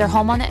 their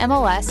home on the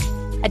MLS,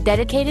 a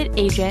dedicated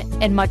agent,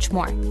 and much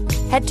more.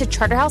 Head to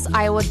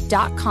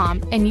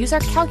charterhouseiowa.com and use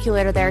our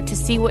calculator there to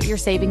see what your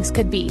savings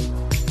could be.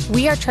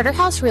 We are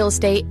Charterhouse Real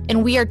Estate,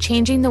 and we are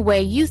changing the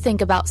way you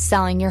think about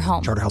selling your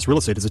home. Charterhouse Real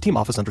Estate is a team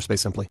office under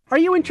Space Simply. Are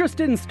you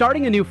interested in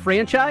starting a new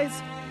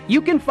franchise?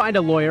 You can find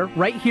a lawyer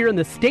right here in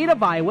the state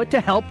of Iowa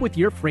to help with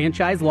your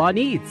franchise law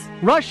needs.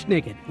 Rush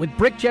Niggin with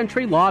Brick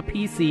Gentry Law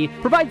PC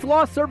provides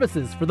law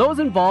services for those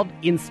involved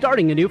in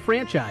starting a new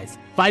franchise.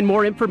 Find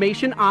more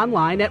information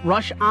online at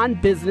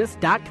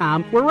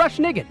rushonbusiness.com, where Rush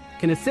Niggin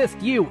can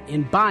assist you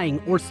in buying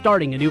or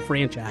starting a new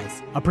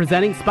franchise. A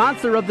presenting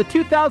sponsor of the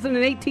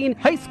 2018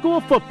 high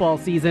school football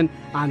season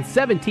on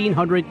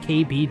 1700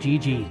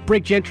 KBGG.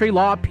 Brick Gentry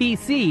Law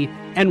PC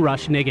and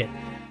Rush Niggin.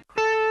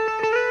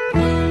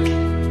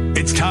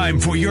 It's time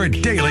for your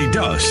daily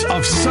dose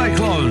of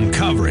Cyclone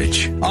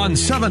coverage on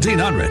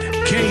 1700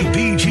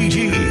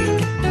 KBGG.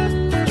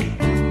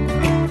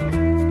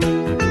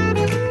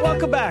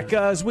 Welcome back.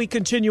 As we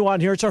continue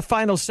on here, it's our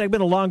final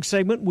segment, a long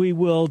segment. We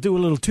will do a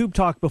little tube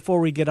talk before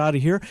we get out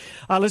of here.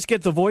 Let's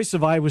get the voice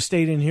of Iowa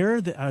State in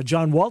here,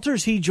 John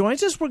Walters. He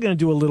joins us. We're going to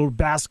do a little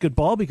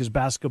basketball because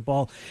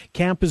basketball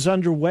camp is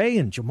underway,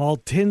 and Jamal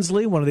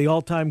Tinsley, one of the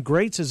all-time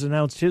greats, has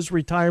announced his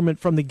retirement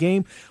from the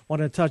game.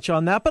 Want to touch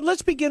on that. But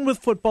let's begin with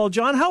football.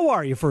 John, how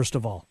are you, first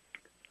of all?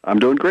 I'm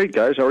doing great,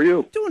 guys. How are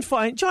you? Doing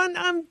fine. John,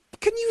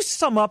 can you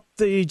sum up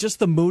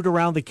the mood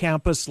around the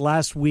campus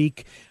last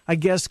week, I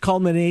guess,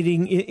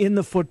 culminating in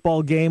the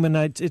football game? And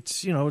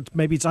it's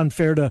maybe it's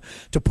unfair to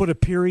put a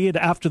period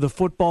after the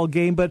football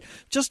game, but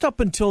just up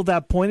until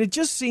that point, it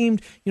just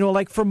seemed,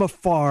 like from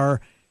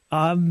afar,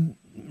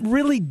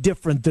 really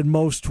different than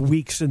most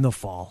weeks in the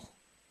fall.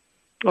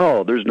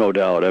 Oh, there's no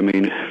doubt. I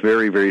mean,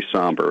 very, very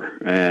somber,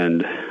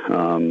 and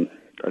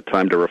a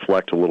time to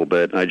reflect a little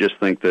bit. And I just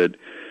think that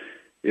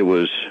it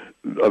was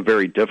a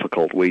very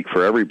difficult week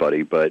for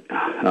everybody, but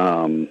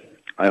I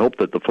hope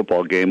that the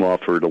football game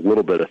offered a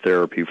little bit of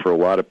therapy for a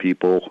lot of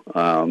people.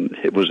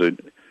 It was a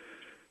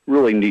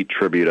really neat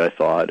tribute, I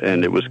thought,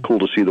 and it was cool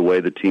to see the way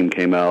the team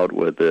came out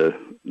with the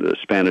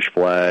Spanish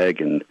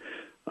flag and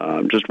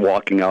just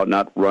walking out,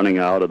 not running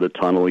out of the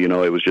tunnel.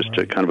 It was just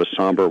a kind of a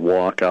somber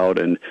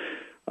walkout, and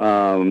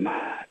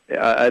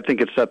I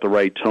think it set the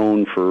right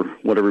tone for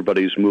what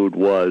everybody's mood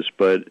was,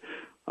 but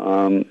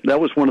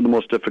that was one of the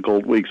most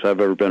difficult weeks I've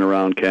ever been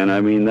around, Ken.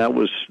 I mean, that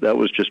was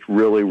just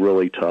really,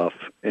 really tough,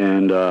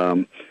 and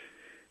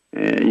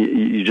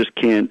you just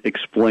can't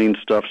explain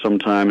stuff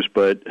sometimes.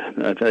 But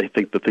I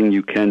think the thing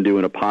you can do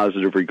in a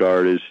positive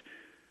regard is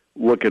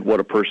look at what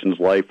a person's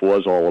life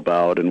was all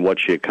about and what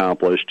she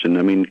accomplished. And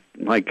I mean,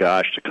 my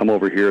gosh, to come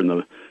over here and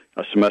a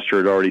semester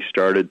had already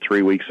started.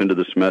 3 weeks into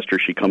the semester,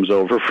 she comes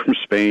over from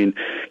Spain,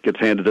 gets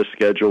handed a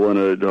schedule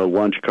and a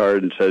lunch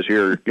card and says,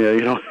 here,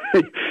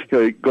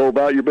 go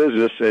about your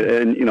business,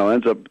 and,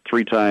 ends up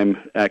 3-time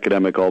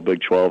academic all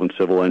Big 12 and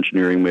civil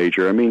engineering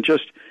major. I mean,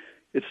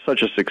 it's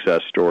such a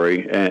success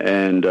story.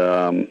 And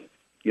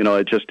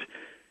it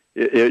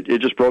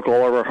it just broke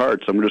all of our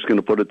hearts. I'm just going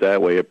to put it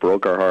that way. It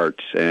broke our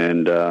hearts.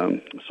 And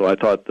so I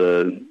thought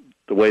the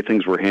way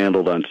things were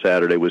handled on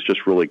Saturday was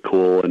just really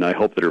cool, and I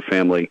hope that her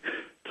family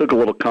took a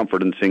little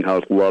comfort in seeing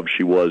how loved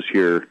she was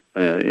here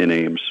in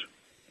Ames.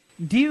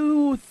 Do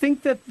you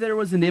think that there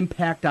was an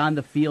impact on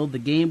the field? The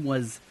game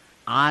was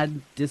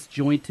odd,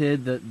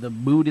 disjointed. The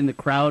mood in the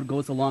crowd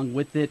goes along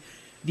with it.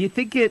 Do you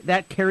think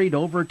that carried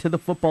over to the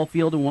football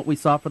field and what we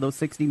saw for those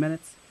 60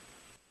 minutes?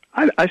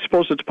 I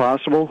suppose it's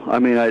possible. I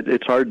mean,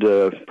 it's hard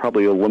to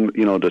probably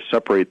to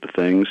separate the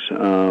things.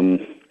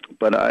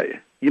 But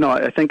I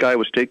think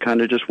Iowa State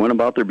kind of just went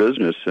about their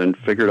business and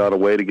figured out a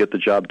way to get the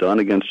job done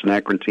against an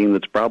Akron team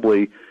that's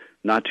probably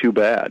not too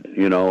bad.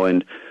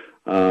 And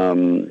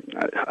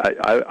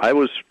I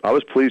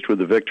was pleased with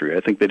the victory.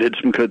 I think they did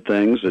some good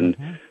things, and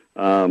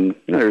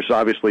there's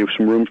obviously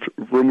some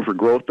room for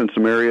growth in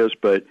some areas.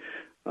 But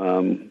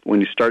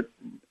when you start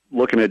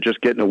looking at just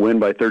getting a win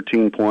by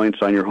 13 points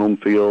on your home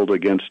field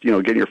against,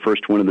 getting your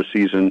first win of the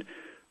season,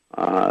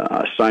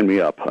 sign me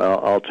up.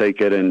 I'll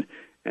take it. And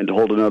to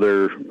hold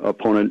another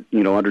opponent,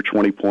 under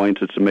 20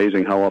 points, it's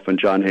amazing how often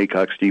John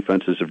Haycock's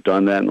defenses have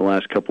done that in the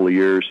last couple of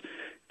years.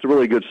 It's a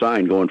really good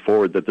sign going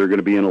forward that they're going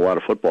to be in a lot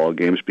of football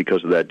games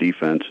because of that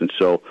defense. And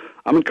so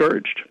I'm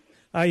encouraged.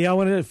 I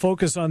wanted to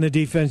focus on the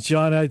defense,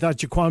 John. I thought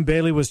Jaquan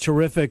Bailey was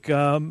terrific.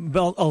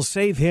 I'll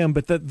save him,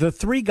 but the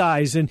three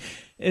guys, and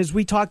as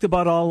we talked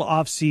about all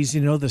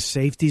offseason, the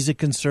safety's a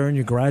concern.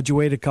 You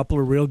graduate a couple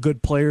of real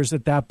good players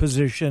at that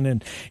position,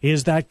 and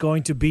is that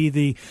going to be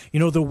the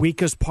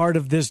weakest part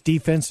of this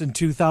defense in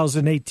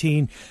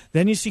 2018?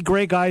 Then you see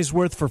Greg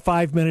Eisworth for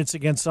 5 minutes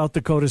against South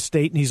Dakota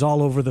State, and he's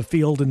all over the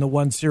field in the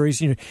one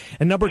series. And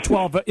number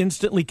 12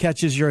 instantly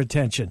catches your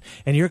attention.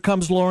 And here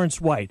comes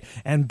Lawrence White.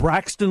 And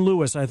Braxton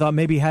Lewis, I thought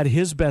maybe had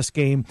his best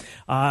game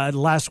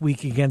last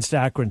week against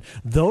Akron.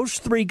 Those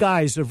three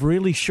guys have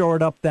really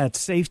shored up that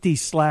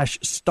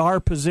safety/star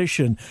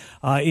position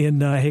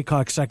in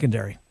Haycock's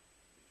secondary.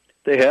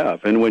 They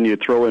have, and when you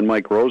throw in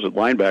Mike Rose at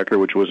linebacker,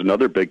 which was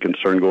another big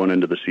concern going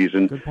into the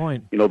season, good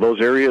point. Those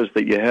areas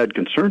that you had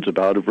concerns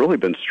about have really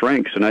been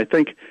strengths. And I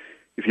think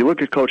if you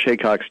look at Coach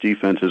Haycock's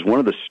defenses, one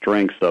of the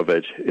strengths of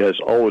it has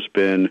always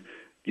been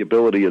the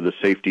ability of the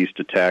safeties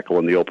to tackle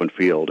in the open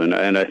field. And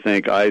I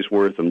think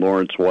Eisworth and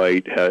Lawrence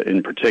White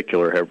in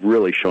particular have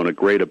really shown a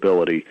great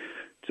ability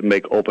to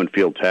make open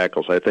field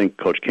tackles. I think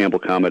Coach Campbell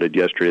commented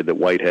yesterday that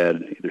White had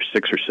either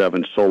 6 or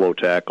 7 solo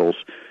tackles.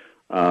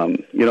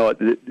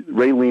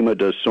 Ray Lima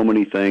does so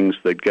many things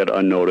that get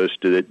unnoticed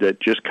that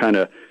just kind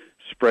of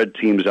spread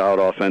teams out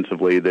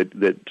offensively,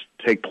 that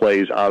take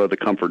plays out of the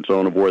comfort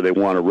zone of where they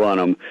want to run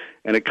them,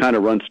 and it kind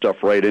of runs stuff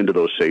right into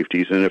those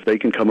safeties. And if they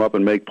can come up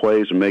and make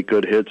plays and make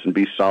good hits and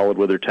be solid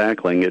with their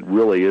tackling, it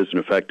really is an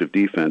effective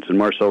defense. And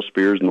Marcel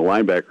Spears and the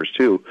linebackers,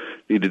 too,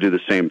 need to do the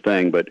same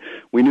thing. But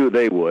we knew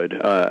they would.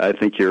 I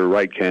think you're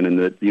right, Ken, in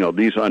that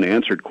these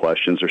unanswered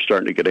questions are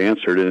starting to get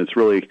answered, and it's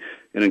really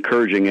an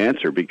encouraging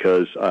answer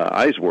because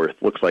Eisworth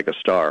looks like a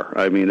star.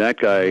 I mean, that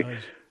guy,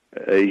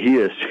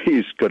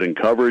 he's good in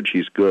coverage.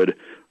 He's good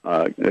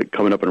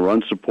coming up and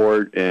run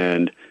support,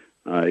 and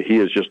he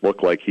has just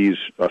looked like he's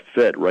a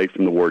fit right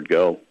from the word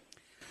go.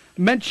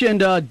 Mentioned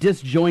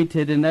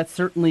disjointed, and that's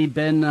certainly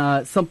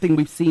been something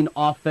we've seen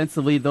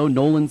offensively, though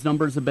Nolan's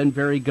numbers have been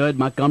very good.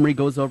 Montgomery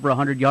goes over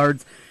 100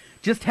 yards.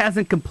 Just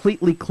hasn't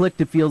completely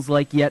clicked, it feels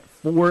like, yet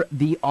for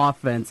the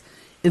offense.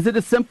 Is it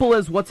as simple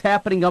as what's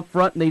happening up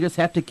front, and they just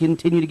have to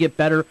continue to get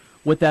better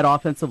with that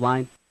offensive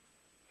line?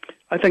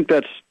 I think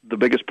that's the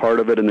biggest part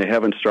of it, and they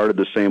haven't started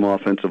the same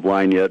offensive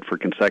line yet for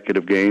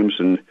consecutive games,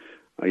 and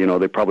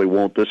they probably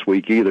won't this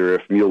week either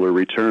if Mueller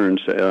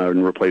returns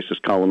and replaces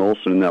Colin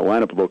Olson in that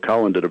lineup, although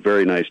Colin did a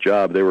very nice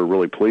job. They were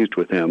really pleased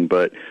with him,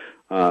 but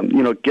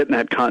getting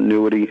that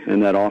continuity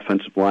in that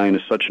offensive line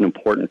is such an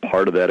important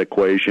part of that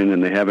equation,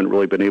 and they haven't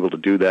really been able to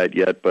do that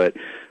yet, but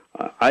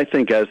I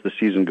think as the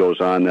season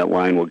goes on, that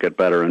line will get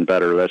better and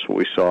better. That's what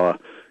we saw,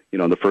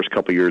 in the first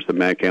couple of years that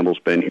Matt Campbell's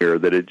been here,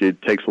 that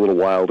it takes a little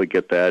while to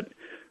get that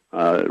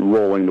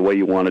rolling the way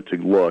you want it to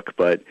look.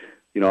 But,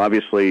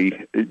 obviously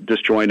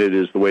disjointed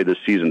is the way this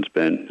season's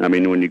been. I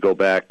mean, when you go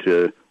back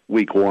to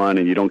week 1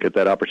 and you don't get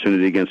that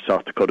opportunity against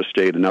South Dakota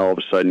State, and now all of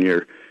a sudden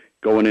you're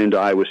going into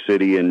Iowa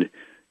City and,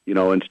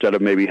 instead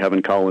of maybe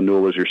having Colin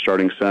Newell as your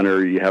starting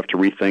center, you have to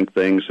rethink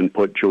things and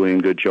put Julian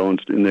Good-Jones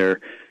in there.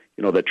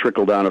 That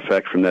trickle-down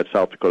effect from that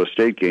South Dakota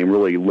State game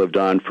really lived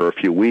on for a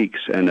few weeks,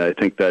 and I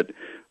think that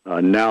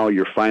now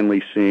you're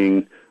finally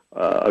seeing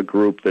a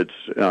group that's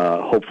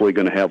hopefully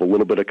going to have a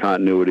little bit of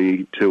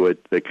continuity to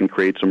it that can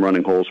create some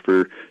running holes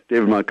for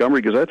David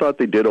Montgomery, because I thought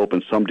they did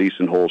open some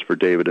decent holes for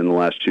David in the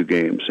last 2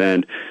 games,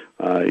 and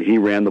he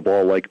ran the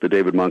ball like the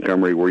David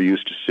Montgomery we're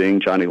used to seeing.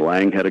 Johnny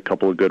Lang had a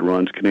couple of good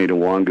runs. Canadian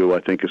Wangu,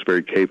 I think, is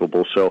very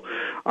capable. So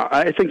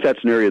I think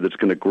that's an area that's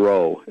going to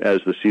grow as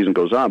the season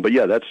goes on. But,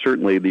 yeah, that's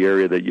certainly the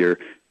area that you're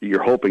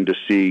hoping to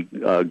see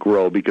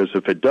grow, because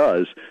if it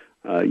does,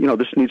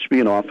 this needs to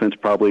be an offense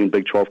probably in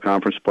Big 12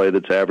 conference play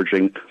that's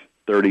averaging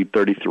 30,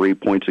 33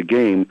 points a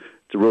game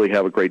to really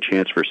have a great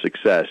chance for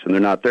success. And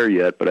they're not there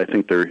yet, but I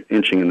think they're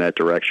inching in that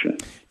direction.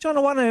 John,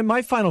 I want to,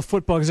 my final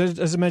football, because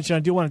as I mentioned,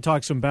 I do want to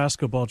talk some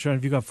basketball. Trying,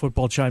 if you got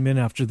football, chime in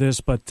after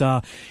this. But,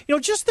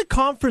 just the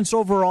conference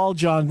overall,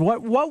 John,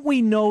 what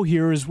we know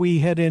here as we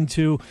head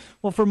into,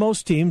 well, for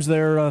most teams,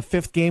 their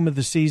fifth game of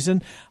the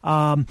season.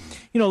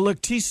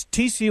 Look,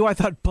 TCU, I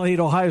thought, played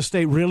Ohio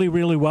State really,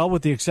 really well,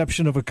 with the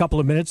exception of a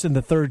couple of minutes in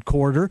the third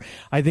quarter.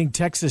 I think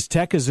Texas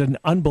Tech is an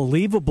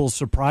unbelievable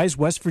surprise.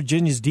 West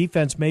Virginia's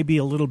defense may be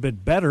a little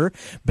bit better.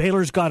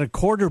 Baylor's got a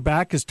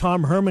quarterback as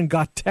Tom Herman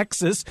got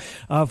Texas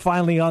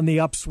finally on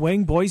the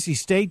upswing. Boise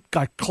State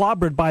got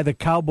clobbered by the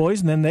Cowboys,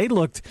 and then they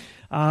looked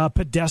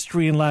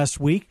pedestrian last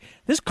week.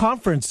 This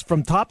conference,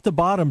 from top to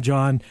bottom,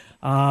 John,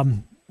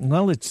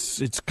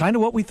 it's kind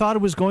of what we thought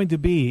it was going to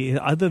be,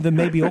 other than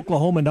maybe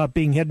Oklahoma not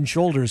being head and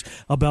shoulders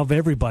above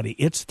everybody.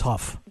 It's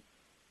tough.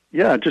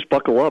 Yeah, just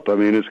buckle up. I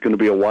mean, it's going to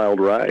be a wild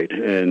ride,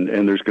 and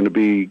there's going to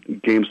be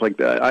games like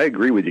that. I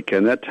agree with you,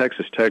 Ken. That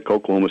Texas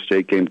Tech-Oklahoma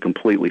State game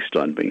completely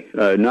stunned me.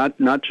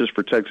 Not just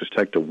for Texas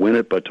Tech to win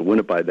it, but to win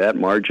it by that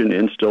margin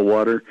in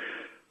Stillwater.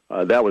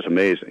 That was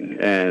amazing.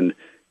 And,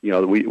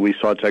 we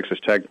saw Texas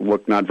Tech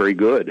look not very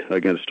good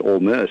against Ole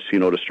Miss,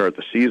 to start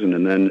the season.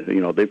 And then,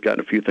 they've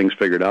gotten a few things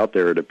figured out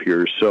there, it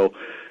appears. So,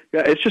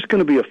 yeah, it's just going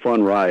to be a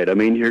fun ride. I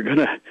mean, you're going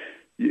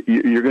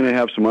to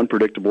have some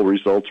unpredictable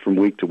results from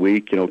week to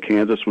week.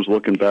 Kansas was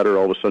looking better.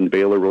 All of a sudden,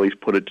 Baylor really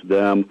put it to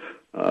them.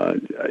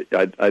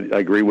 I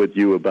agree with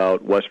you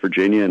about West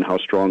Virginia and how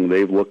strong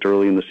they've looked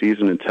early in the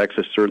season, and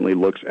Texas certainly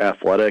looks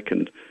athletic.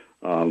 And,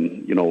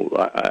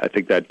 I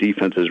think that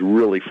defense is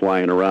really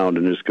flying around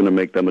and is going to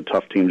make them a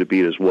tough team to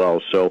beat as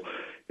well. So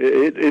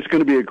it's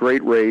going to be a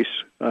great race.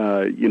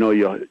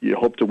 You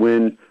hope to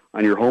win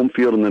on your home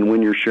field and then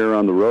win your share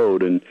on the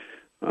road. And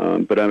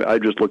but I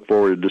just look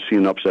forward to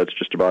seeing upsets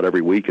just about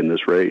every week in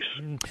this race.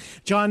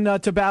 John,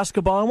 to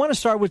basketball, I want to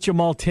start with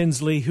Jamal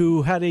Tinsley,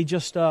 who had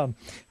an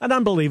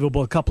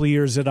unbelievable couple of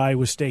years at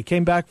Iowa State.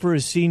 Came back for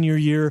his senior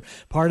year,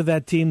 part of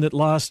that team that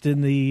lost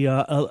in the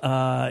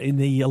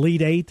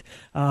Elite Eight.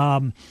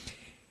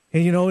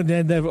 And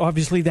then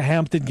obviously the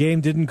Hampton game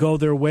didn't go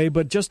their way,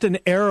 but just an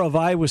era of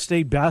Iowa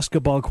State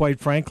basketball, quite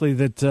frankly,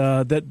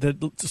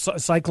 that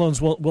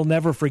Cyclones will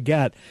never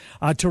forget.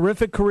 A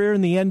terrific career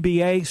in the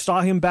NBA.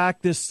 Saw him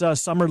back this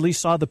summer. At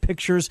least saw the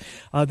pictures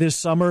this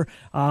summer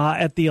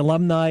at the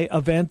alumni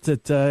event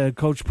that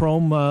Coach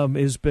Prohm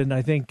has been,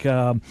 I think,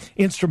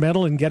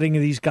 instrumental in getting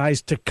these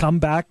guys to come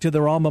back to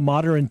their alma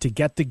mater and to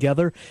get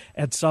together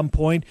at some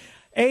point.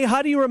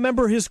 How do you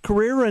remember his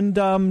career? And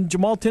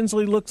Jamal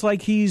Tinsley looks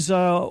like he's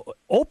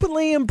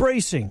openly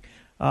embracing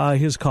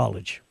his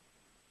college.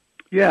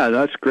 Yeah,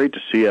 that's great to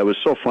see. It was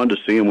so fun to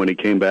see him when he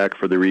came back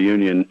for the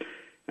reunion,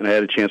 and I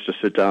had a chance to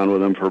sit down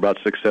with him for about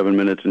 6-7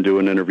 minutes and do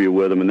an interview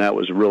with him, and that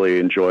was really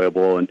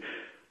enjoyable. And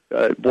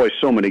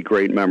so many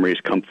great memories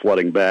come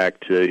flooding back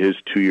to his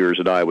 2 years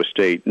at Iowa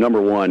State. Number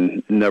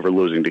one, never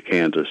losing to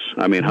Kansas.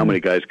 I mean, how many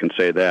guys can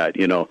say that?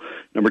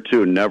 Number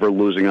two, never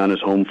losing on his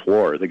home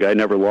floor. The guy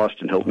never lost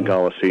in Hilton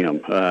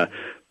Coliseum.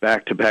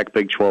 Back-to-back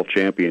Big 12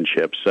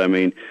 championships. I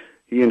mean,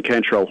 he and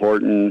Cantrell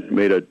Horton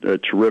made a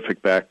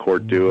terrific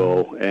backcourt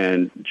duo,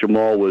 and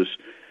Jamal was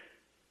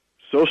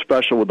so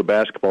special with the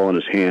basketball in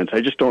his hands. I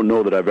just don't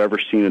know that I've ever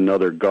seen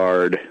another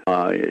guard,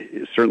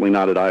 certainly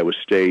not at Iowa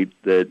State,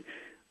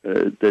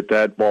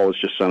 that ball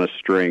was just on a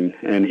string,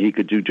 and he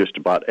could do just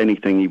about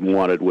anything he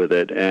wanted with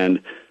it,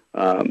 and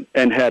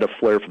had a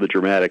flair for the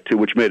dramatic too,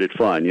 which made it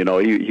fun. He had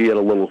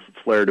a little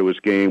flair to his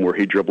game where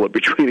he'd dribble it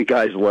between a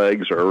guy's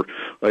legs, or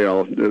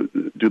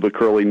do the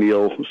curly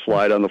kneel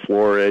slide on the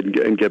floor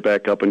and get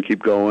back up and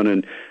keep going,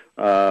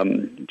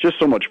 and just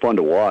so much fun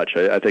to watch.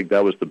 I think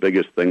that was the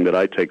biggest thing that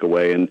I take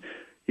away. And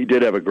he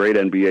did have a great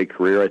NBA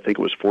career. I think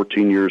it was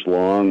 14 years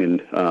long,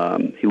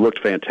 and he looked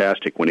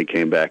fantastic when he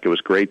came back. It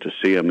was great to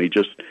see him.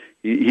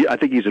 I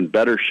think he's in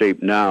better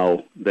shape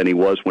now than he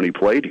was when he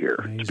played here.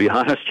 Amazing. To be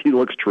honest, he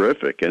looks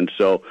terrific. And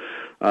so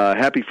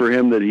happy for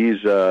him that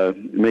he's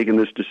making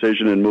this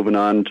decision and moving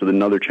on to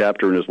another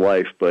chapter in his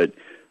life. But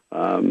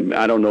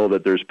I don't know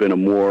that there's been a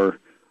more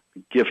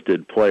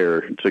gifted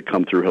player to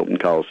come through Hilton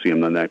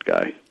Coliseum than that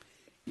guy.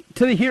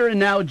 To the here and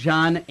now,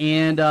 John,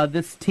 and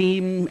this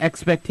team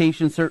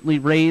expectations certainly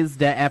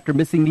raised after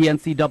missing the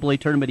NCAA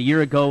tournament a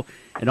year ago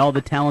and all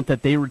the talent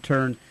that they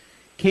returned.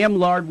 Cam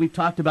Lard, we've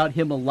talked about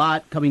him a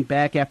lot, coming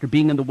back after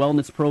being in the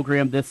wellness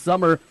program this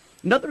summer.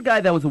 Another guy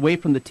that was away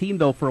from the team,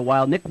 though, for a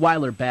while, Nick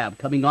Weiler-Babb,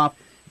 coming off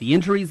the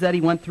injuries that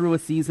he went through a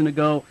season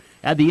ago,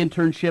 had the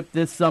internship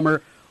this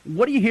summer.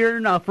 What are you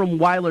hearing from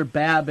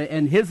Weiler-Babb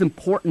and his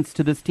importance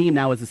to this team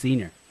now as a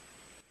senior?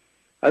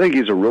 I think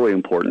he's a really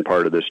important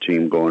part of this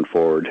team going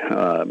forward.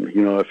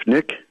 If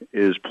Nick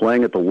is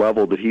playing at the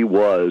level that he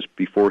was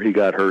before he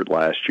got hurt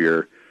last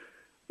year,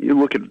 you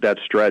look at that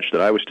stretch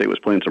that Iowa State was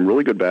playing some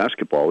really good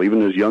basketball,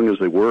 even as young as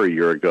they were a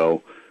year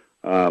ago,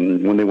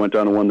 when they went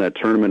down and won that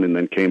tournament and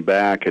then came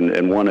back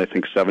and won, I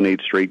think,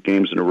 7-8 straight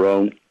games in a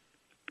row.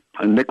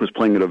 And Nick was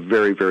playing at a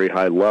very, very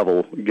high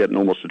level, getting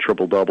almost a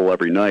triple-double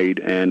every night.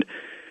 And,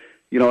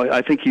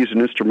 I think he's an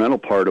instrumental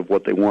part of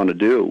what they want to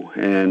do.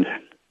 And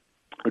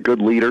a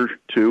good leader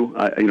too.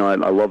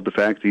 I love the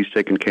fact that he's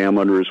taken Cam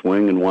under his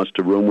wing and wants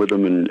to room with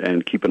him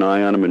and keep an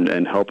eye on him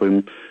and help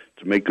him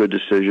to make good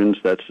decisions.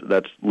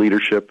 That's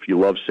leadership. You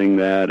love seeing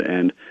that.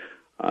 And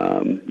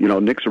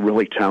Nick's a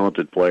really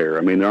talented player.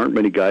 I mean, there aren't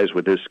many guys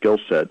with his skill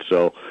set.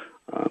 So,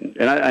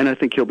 and I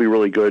think he'll be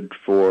really good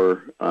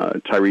for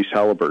Tyrese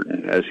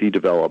Halliburton as he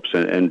develops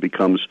and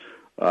becomes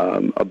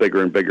a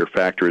bigger and bigger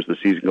factor as the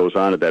season goes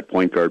on at that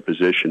point guard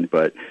position.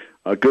 But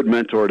a good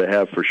mentor to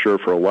have for sure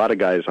for a lot of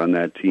guys on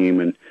that team.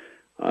 And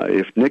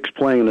if Nick's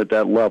playing at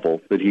that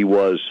level that he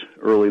was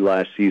early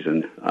last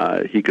season,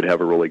 he could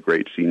have a really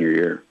great senior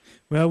year.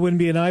 Well, it wouldn't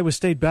be an Iowa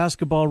State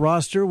basketball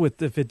roster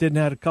if it didn't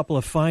have a couple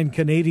of fine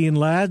Canadian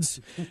lads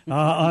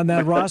on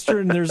that roster,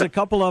 and there's a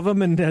couple of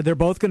them, and they're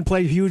both going to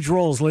play huge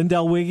roles.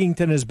 Lindell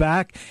Wigington is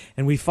back,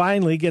 and we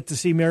finally get to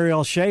see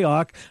Mariel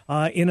Shayok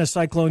in a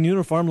Cyclone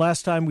uniform.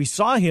 Last time we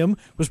saw him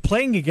was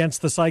playing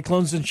against the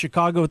Cyclones in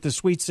Chicago at the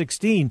Sweet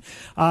 16.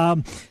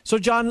 So,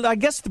 John, I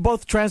guess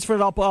both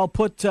transferred. I'll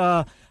put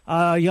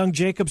young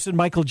Jacobson,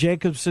 Michael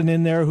Jacobson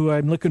in there, who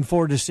I'm looking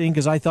forward to seeing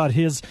because I thought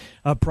his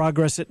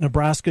progress at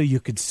Nebraska, you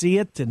could see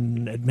it.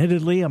 And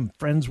admittedly, I'm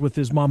friends with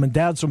his mom and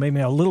dad, so maybe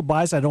I'm a little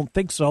biased. I don't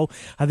think so.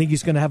 I think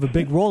he's going to have a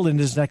big role in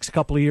his next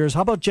couple of years.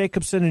 How about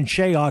Jacobson and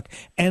Shayok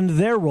and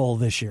their role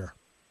this year?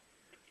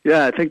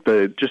 Yeah, I think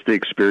just the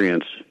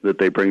experience that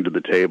they bring to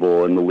the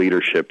table and the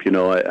leadership.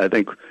 I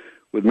think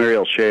with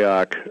Mariel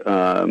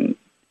Shayok,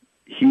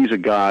 he's a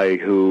guy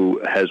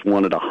who has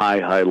won at a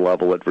high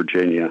level at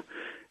Virginia.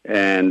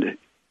 And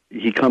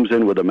he comes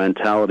in with a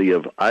mentality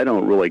of, I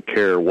don't really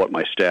care what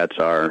my stats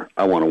are,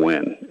 I want to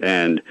win.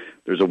 And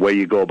there's a way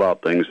you go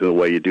about things and a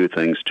way you do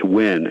things to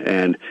win.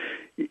 And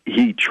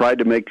he tried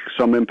to make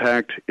some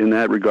impact in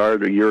that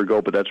regard a year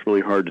ago, but that's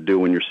really hard to do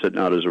when you're sitting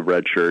out as a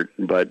redshirt.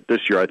 But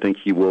this year I think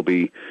he will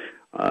be,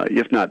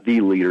 if not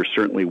the leader,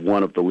 certainly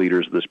one of the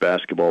leaders of this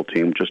basketball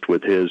team, just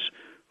with his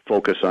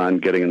focus on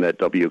getting in that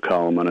W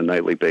column on a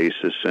nightly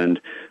basis. And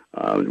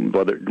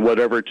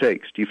whatever it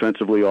takes,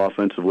 defensively,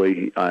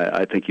 offensively,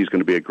 I think he's going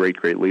to be a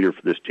great leader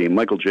for this team.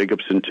 Michael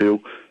Jacobson, too,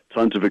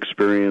 tons of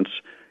experience.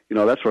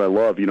 That's what I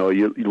love.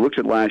 You looked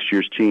at last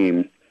year's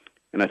team,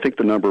 and I think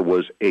the number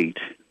was 8,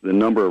 the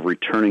number of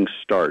returning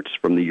starts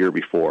from the year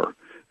before.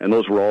 And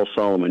those were all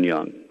Solomon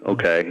Young,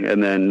 okay?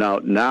 And then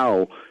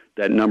now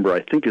that number,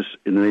 I think, is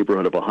in the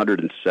neighborhood of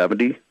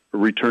 170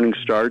 returning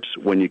starts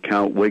when you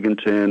count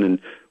Wigington and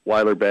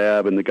Weiler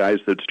Babb and the guys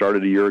that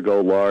started a year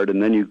ago, Lard,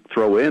 and then you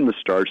throw in the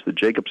starts that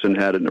Jacobson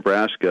had at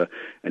Nebraska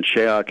and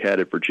Shayok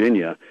had at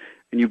Virginia,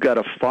 and you've got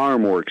a far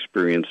more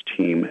experienced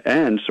team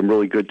and some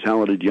really good,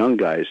 talented young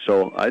guys.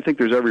 So I think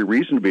there's every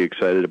reason to be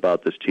excited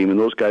about this team, and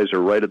those guys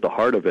are right at the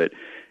heart of it.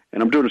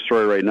 And I'm doing a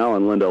story right now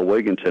on Lindell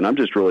Wigington. I'm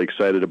just really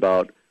excited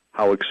about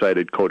how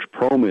excited Coach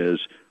Prohm is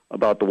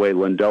about the way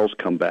Lindell's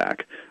come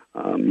back.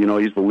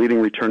 He's the leading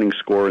returning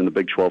scorer in the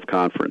Big 12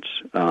 Conference.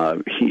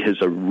 He is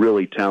a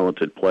really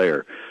talented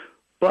player.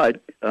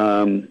 But,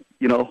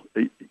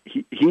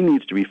 he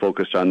needs to be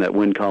focused on that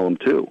win column,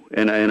 too.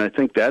 And I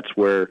think that's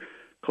where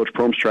Coach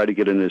Prohm's tried to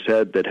get in his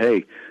head that,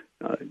 hey,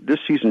 this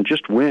season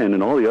just win,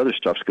 and all the other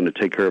stuff's going to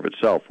take care of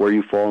itself. Where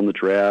you fall in the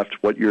draft,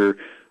 what your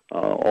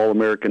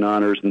All-American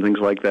honors and things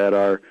like that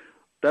are,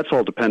 that's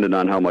all dependent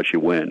on how much you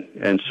win.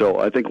 And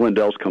so I think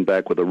Lindell's come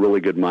back with a really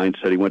good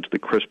mindset. He went to the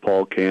Chris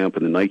Paul camp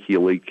and the Nike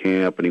Elite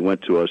camp, and he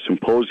went to a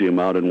symposium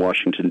out in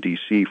Washington,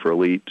 D.C. for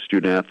elite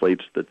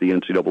student-athletes that the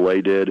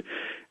NCAA did.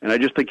 And I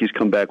just think he's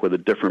come back with a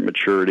different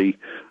maturity.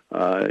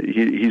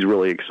 He's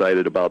really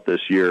excited about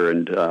this year,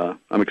 and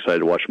I'm excited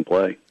to watch him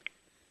play.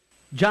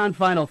 John,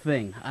 final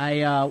thing.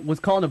 I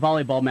was calling a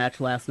volleyball match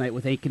last night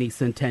with Ankeny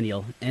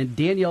Centennial, and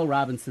Danielle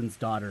Robinson's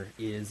daughter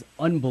is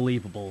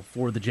unbelievable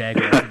for the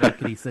Jaguars of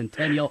Ankeny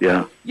Centennial.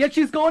 Yeah. Yet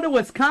she's going to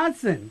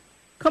Wisconsin.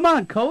 Come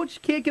on,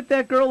 Coach. Can't get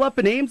that girl up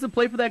in Ames and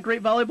play for that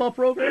great volleyball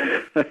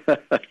program?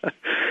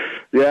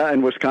 Yeah,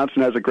 and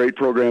Wisconsin has a great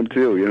program,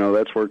 too.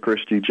 That's where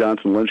Christy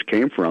Johnson Lynch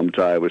came from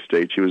to Iowa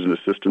State. She was an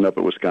assistant up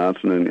at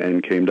Wisconsin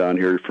and came down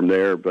here from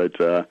there. But,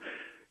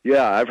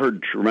 yeah, I've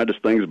heard tremendous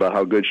things about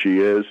how good she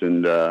is,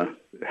 and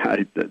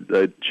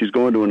she's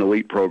going to an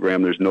elite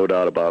program. There's no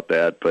doubt about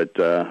that. But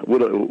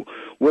would have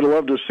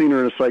loved to have seen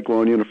her in a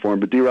Cyclone uniform.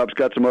 But D-Rob's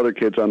got some other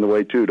kids on the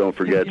way, too, don't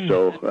forget.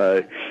 So,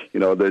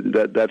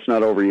 that's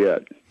not over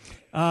yet.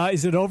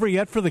 Is it over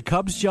yet for the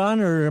Cubs,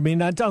 John? Or, I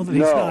mean, I don't think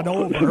it's not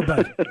over,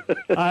 but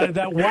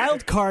that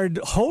wild card,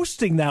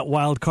 hosting that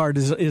wild card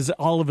is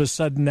all of a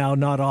sudden now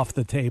not off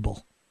the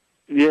table.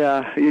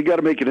 Yeah, you got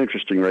to make it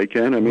interesting, right,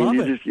 Ken? I mean,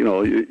 this is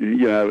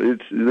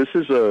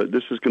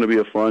going to be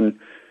a fun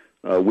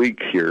week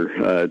here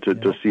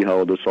to see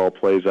how this all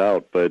plays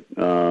out. But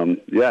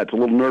yeah, it's a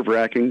little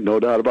nerve-wracking, no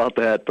doubt about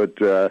that. But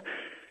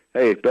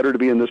hey, better to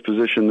be in this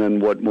position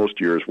than what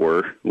most years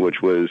were,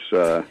 which was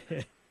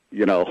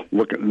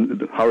look,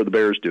 how are the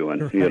Bears doing?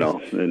 Right.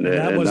 And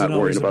that wasn't not always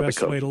worrying the about best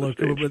the Cubs way to at look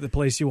this stage. at the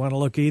place you want to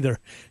look either,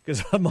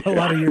 because a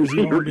lot of years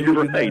you don't want to be You're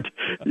looking right.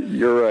 there.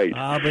 You're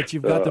right. But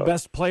you've got the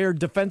best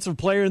defensive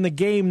player in the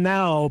game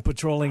now,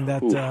 patrolling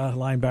that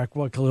linebacker.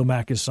 Well, Khalil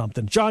Mack is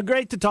something. John,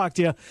 great to talk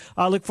to you.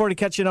 I look forward to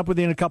catching up with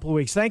you in a couple of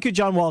weeks. Thank you,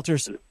 John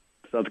Walters.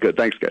 Sounds good.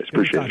 Thanks, guys.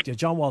 Appreciate it.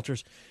 John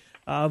Walters,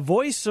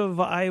 voice of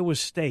Iowa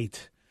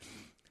State.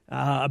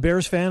 A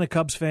Bears fan, a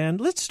Cubs fan.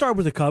 Let's start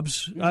with the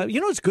Cubs.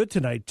 It's good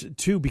tonight,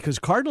 too, because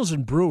Cardinals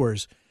and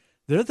Brewers,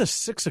 they're the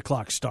 6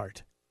 o'clock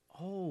start.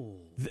 Oh.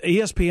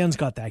 ESPN's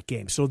got that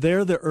game. So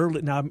they're the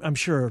early. Now, I'm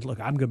sure, look,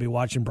 I'm going to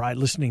be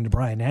listening to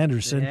Brian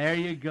Anderson. There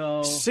you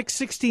go.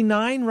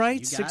 6:69,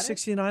 right?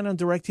 6:69 on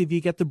DirecTV.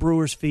 You get the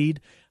Brewers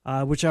feed,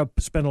 which I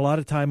spent a lot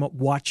of time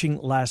watching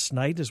last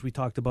night, as we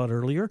talked about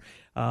earlier,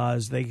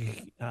 as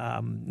they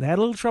had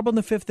a little trouble in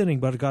the fifth inning,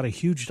 but got a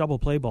huge double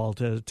play ball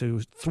to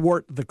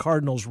thwart the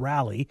Cardinals'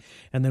 rally,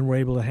 and then were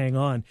able to hang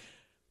on.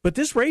 But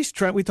this race,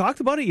 Trent, we talked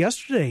about it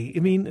yesterday.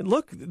 I mean,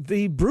 look,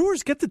 the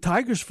Brewers get the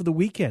Tigers for the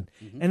weekend.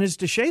 Mm-hmm. And as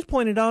Deshays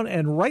pointed out,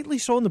 and rightly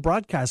so in the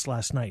broadcast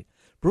last night,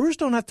 Brewers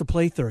don't have to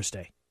play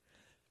Thursday.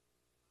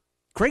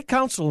 Craig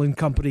Counsell and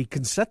company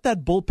can set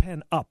that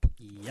bullpen up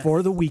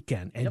for the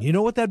weekend. And you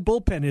know what that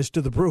bullpen is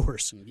to the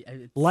Brewers?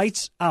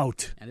 Lights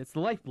out. And it's the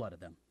lifeblood of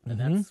them. And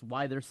that's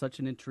why they're such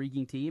an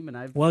intriguing team. And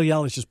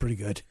Yelich is pretty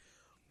good.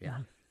 Yeah.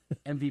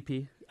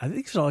 MVP. I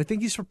think so. I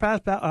think he's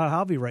surpassed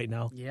Javi right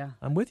now. Yeah.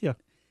 I'm with you.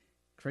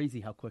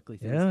 Crazy how quickly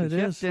things can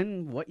shift,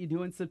 and what you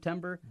do in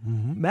September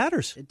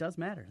matters. It does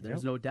matter.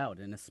 There's no doubt,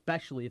 and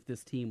especially if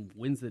this team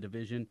wins the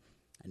division,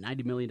 a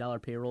 $90 million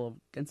payroll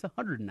against a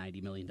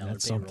 $190 million payroll.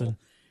 Something.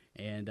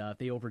 And if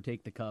they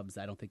overtake the Cubs,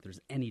 I don't think there's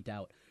any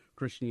doubt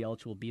Christian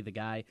Yelich will be the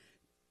guy.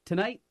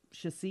 Tonight,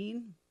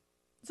 Chacin,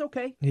 it's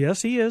okay.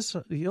 Yes, he is.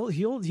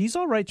 He's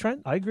all right,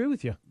 Trent. I agree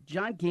with you.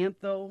 John Gant,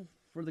 though,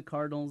 for the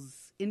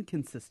Cardinals,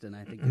 inconsistent,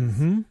 I think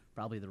is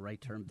probably the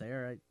right term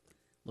there.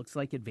 Looks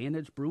like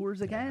advantage Brewers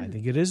again. I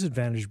think it is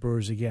advantage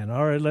Brewers again.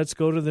 All right, let's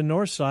go to the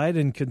north side.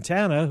 And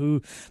Quintana,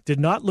 who did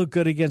not look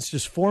good against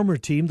his former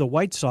team, the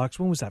White Sox.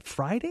 When was that,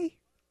 Friday?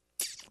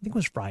 I think it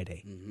was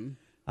Friday.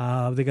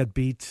 They got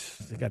beat.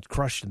 They got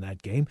crushed in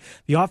that game.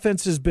 The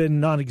offense has been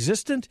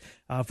non-existent.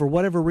 For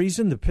whatever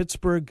reason, the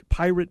Pittsburgh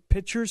Pirate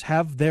pitchers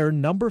have their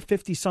number,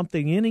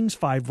 50-something innings,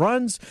 5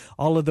 runs,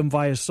 all of them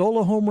via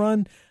solo home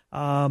run.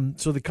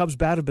 So the Cubs'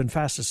 bat have been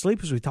fast asleep,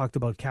 as we talked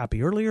about with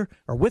Cappy earlier.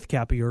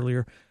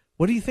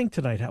 What do you think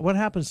tonight? What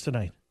happens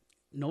tonight?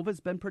 Nova's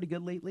been pretty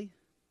good lately.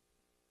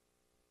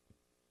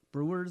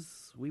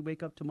 Brewers, we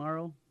wake up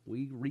tomorrow.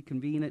 We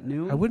reconvene at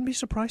noon. I wouldn't be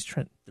surprised,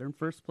 Trent. They're in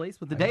first place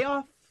with the day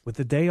off. With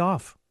the day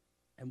off.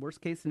 And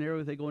worst case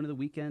scenario, they go into the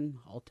weekend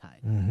all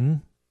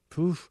tied.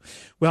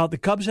 Well, the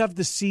Cubs have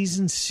the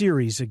season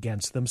series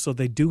against them, so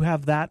they do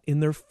have that in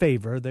their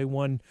favor. They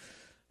won,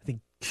 I think,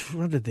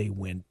 what did they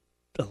win?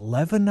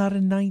 11 out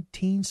of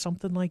 19,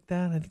 something like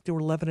that. I think they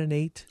were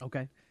 11-8.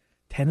 Okay.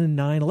 10-9,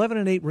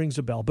 11-8 rings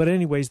a bell. But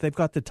anyways, they've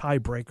got the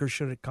tiebreaker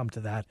should it come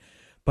to that.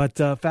 But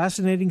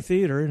fascinating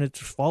theater, and it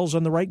falls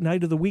on the right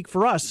night of the week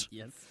for us.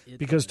 Yes,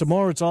 because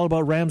tomorrow it's all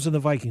about Rams and the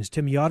Vikings.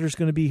 Tim Yotter's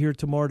going to be here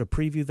tomorrow to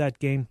preview that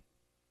game,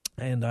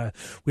 and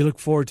we look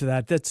forward to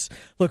that.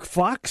 Look,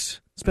 Fox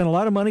spent a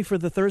lot of money for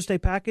the Thursday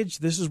package.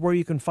 This is where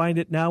you can find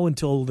it now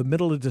until the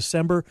middle of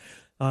December,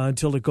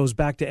 until it goes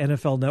back to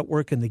NFL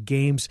Network and the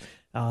games,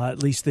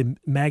 at least the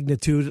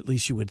magnitude, at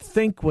least you would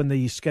think when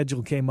the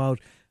schedule came out,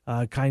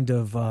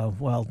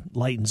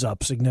 lightens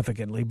up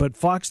significantly. But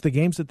Fox, the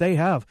games that they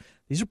have,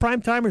 these are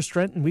prime timers,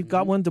 Trent, and we've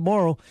got one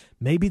tomorrow.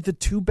 Maybe the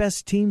 2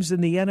 best teams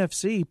in the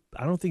NFC.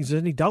 I don't think there's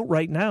any doubt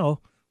right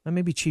now. And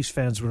maybe Chiefs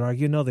fans would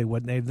argue, no, they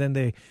wouldn't. Then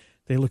they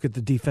look at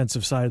the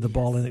defensive side of the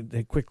ball and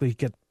they quickly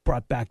get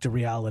brought back to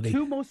reality.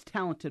 2 most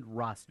talented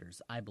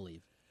rosters, I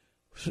believe.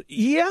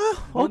 Yeah,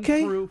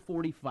 okay. 1 through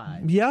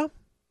 45. Yeah.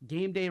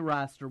 Game day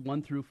roster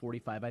 1 through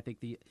 45. I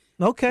think the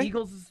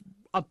Eagles is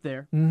up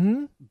there.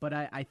 Mm-hmm. But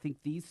I think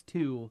these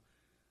 2,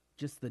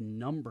 just the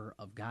number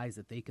of guys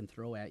that they can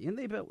throw at you.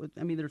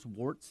 And there's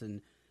warts,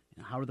 and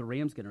how are the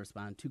Rams going to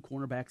respond? 2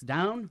 cornerbacks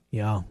down?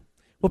 Yeah.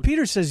 Well,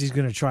 Peter says he's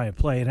going to try and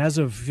play. And as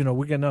of,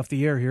 we're getting off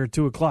the air here at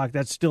 2 o'clock,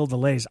 that still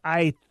delays.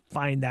 I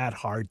find that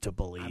hard to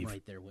believe. I'm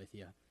right there with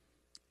you.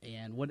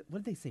 And what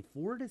did they say,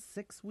 4 to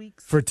 6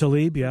 weeks? For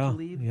Talib, yeah.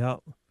 Yeah.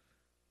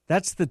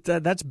 That's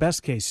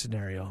best case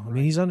scenario. Right. I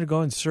mean, he's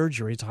undergoing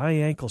surgery. It's a high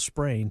ankle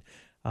sprain.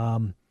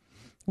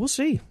 We'll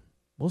see.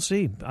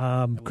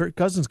 Kirk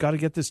Cousins got to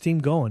get this team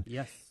going.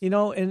 Yes.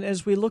 And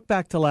as we look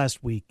back to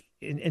last week,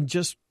 and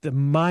just the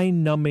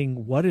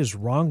mind-numbing what is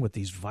wrong with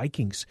these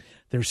Vikings.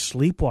 They're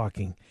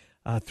sleepwalking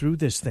through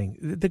this thing.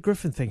 The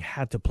Griffin thing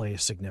had to play a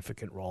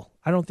significant role.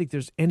 I don't think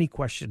there's any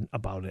question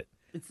about it.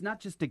 It's not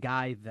just a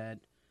guy that...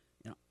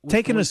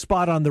 taking a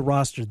spot on the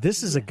roster.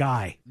 This is a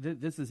guy.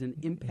 This is an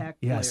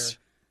impact player.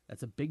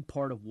 That's a big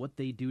part of what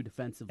they do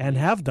defensively. And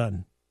have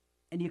done.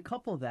 And you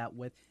couple that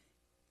with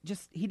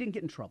he didn't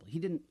get in trouble. He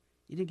didn't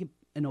get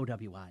an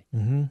OWI.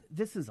 Mm-hmm.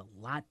 This is a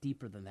lot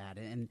deeper than that.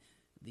 And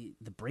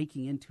the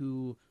breaking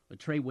into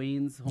Trey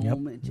Wayne's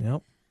home.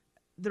 Yep.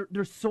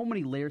 there's so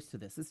many layers to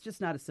this. It's just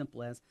not as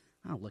simple as,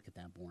 oh, look at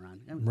that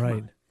moron. I mean,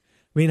 right.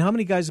 I mean, how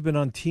many guys have been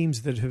on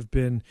teams that have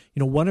been,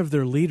 one of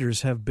their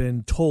leaders have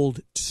been told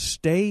to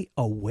stay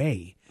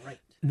away, right?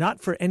 Not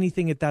for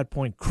anything at that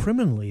point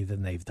criminally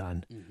than they've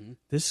done. Mm-hmm.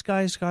 This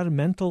guy's got a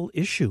mental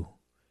issue,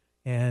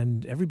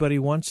 and everybody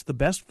wants the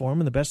best for him,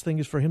 and the best thing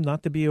is for him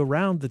not to be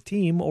around the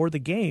team or the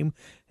game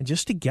and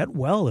just to get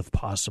well if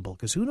possible,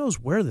 because who knows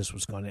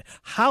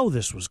how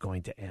this was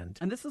going to end.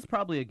 And this is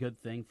probably a good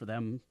thing for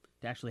them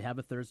to actually have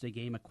a Thursday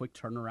game, a quick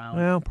turnaround.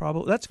 Well,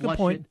 probably. That's a good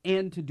point.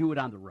 And to do it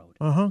on the road.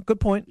 Good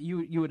point.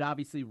 You would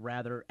obviously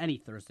rather any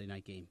Thursday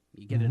night game.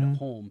 You get it at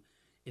home.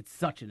 It's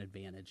such an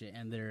advantage.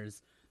 And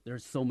there's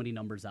so many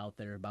numbers out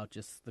there about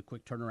just the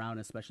quick turnaround,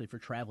 especially for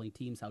traveling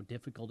teams, how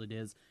difficult it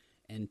is.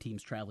 And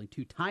teams traveling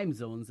 2 time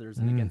zones, there's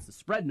an against the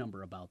spread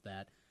number about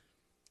that.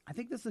 I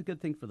think this is a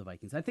good thing for the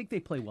Vikings. I think they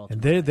play well.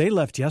 And they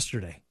left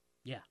yesterday.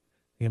 Yeah.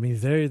 I mean,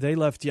 they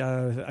left,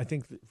 I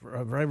think,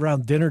 right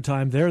around dinner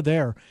time. They're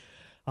there.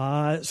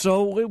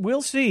 So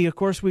we'll see. Of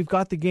course, we've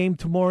got the game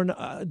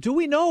tomorrow. Do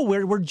we know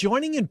we're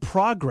joining in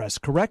progress,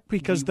 correct?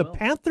 Because the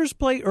Panthers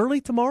play early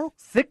tomorrow?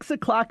 6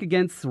 o'clock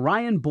against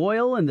Ryan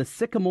Boyle and the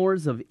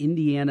Sycamores of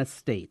Indiana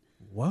State.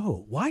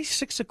 Whoa. Why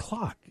 6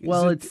 o'clock?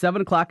 Well, it's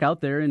 7 o'clock out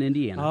there in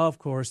Indiana. Oh, of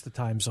course, the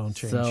time zone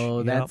change.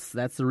 So that's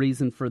the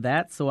reason for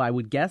that. So I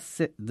would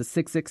guess the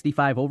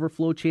 665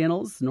 overflow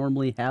channels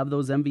normally have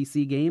those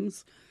MVC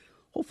games.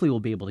 Hopefully we'll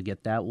be able to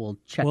get that. We'll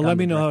check. Well, let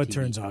me know how it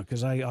turns out,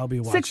 because I'll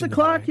be watching. 6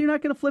 o'clock. You're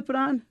not going to flip it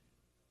on?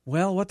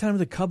 Well, what time do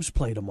the Cubs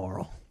play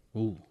tomorrow?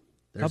 Ooh,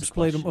 Cubs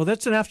play tomorrow. Oh,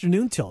 that's an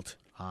afternoon tilt.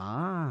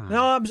 Ah.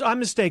 No, I'm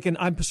mistaken.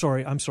 I'm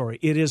sorry.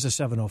 It is a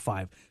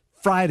 7:05.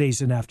 Friday's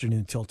an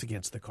afternoon tilt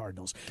against the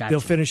Cardinals. Gotcha. They'll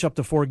finish up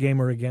the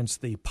 4-gamer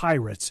against the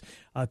Pirates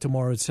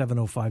tomorrow at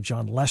 7:05.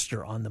 John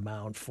Lester on the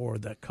mound for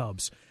the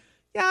Cubs.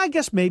 Yeah, I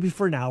guess maybe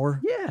for an hour.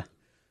 Yeah.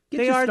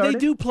 They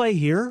do play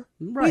here.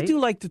 Right. We do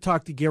like to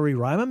talk to Gary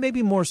Ryman,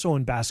 maybe more so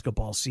in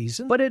basketball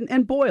season. But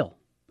and Boyle.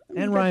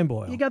 And Ryan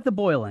Boyle. You got the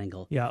Boyle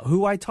angle. Yeah,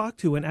 who I talked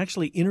to and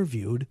actually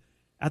interviewed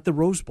at the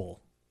Rose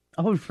Bowl.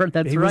 Oh, that's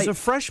right. He was a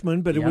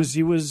freshman, but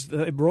he was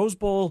Rose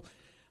Bowl.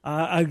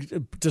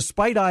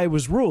 Despite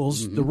Iowa's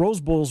rules, the Rose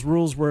Bowl's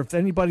rules were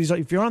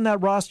if you're on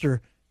that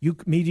roster, you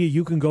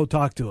can go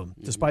talk to him,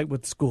 despite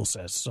what the school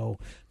says. So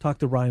talk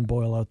to Ryan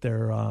Boyle out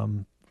there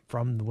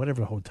from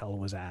whatever hotel it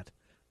was at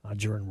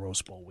during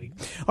Rose Bowl week.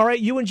 All right,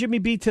 you and Jimmy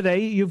B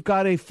today. You've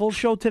got a full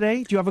show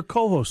today. Do you have a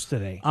co-host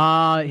today?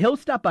 He'll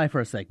stop by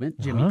for a segment.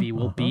 Jimmy B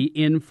will be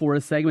in for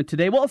a segment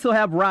today. We'll also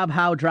have Rob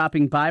Howe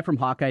dropping by from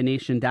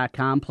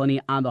HawkeyeNation.com.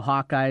 Plenty on the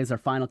Hawkeyes. Our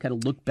final kind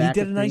of look back.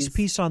 He did a nice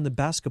piece on the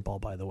basketball,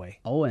 by the way.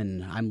 Oh,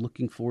 and I'm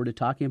looking forward to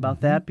talking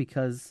about that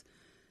because,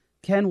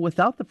 Ken,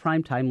 without the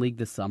primetime league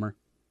this summer,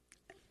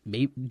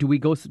 do we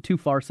go too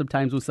far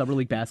sometimes with Summer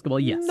League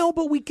basketball? Yes. No,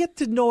 but we get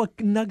to know a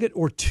nugget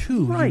or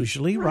two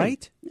usually,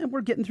 right? And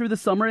we're getting through the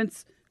summer, and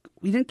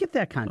we didn't get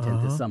that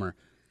content this summer.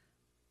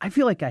 I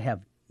feel like I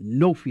have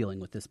no feeling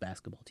with this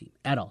basketball team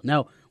at all.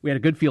 Now, we had a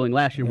good feeling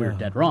last year. We were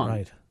dead wrong.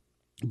 Right.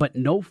 But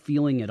no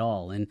feeling at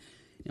all. And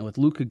with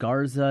Luka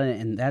Garza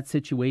and that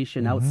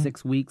situation out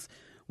 6 weeks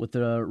with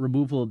the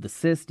removal of the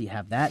cyst, you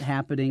have that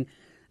happening.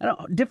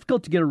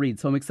 Difficult to get a read,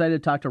 so I'm excited to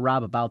talk to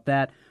Rob about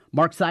that.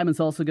 Mark Simon's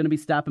also going to be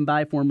stopping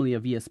by, formerly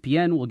of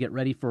ESPN. We'll get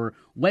ready for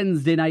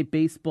Wednesday night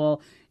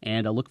baseball,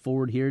 and I look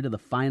forward here to the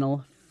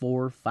final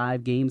 4 or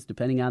 5 games,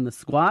 depending on the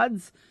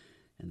squads,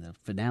 and the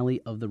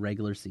finale of the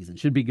regular season.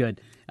 Should be good.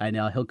 I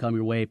know he'll come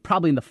your way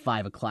probably in the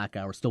 5 o'clock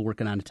hour. Still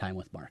working on a time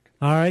with Mark.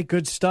 All right,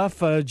 good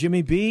stuff.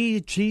 Jimmy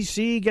B,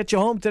 GC, get you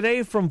home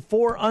today from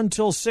 4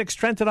 until 6.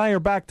 Trent and I are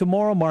back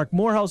tomorrow. Mark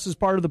Morehouse is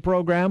part of the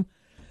program.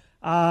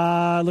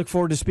 Look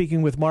forward to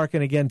speaking with Mark,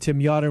 and again, Tim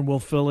Yoder will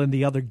fill in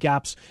the other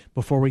gaps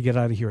before we get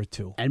out of here at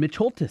 2. And Mitch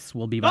Holtis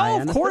will be by.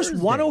 Oh, of course,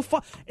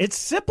 105. It's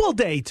Sipple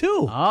Day,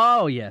 too.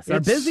 Oh, yes. Our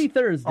busy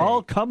Thursday.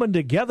 All coming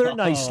together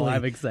nicely.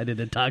 I'm excited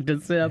to talk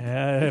to Sip.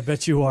 I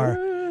bet you are.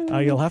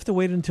 You'll have to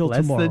wait until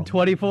tomorrow. Less than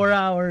 24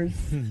 hours.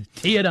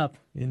 Tee it up.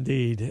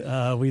 Indeed.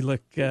 We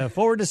look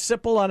forward to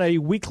Sipple on a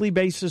weekly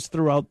basis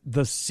throughout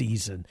the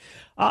season.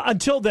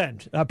 Until then,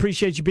 I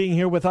appreciate you being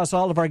here with us.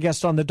 All of our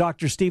guests on the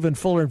Dr. Stephen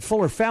Fuller and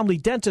Fuller Family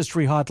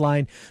Dentistry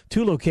Hotline.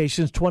 2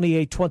 locations,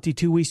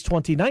 2822 East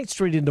 29th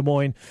Street in Des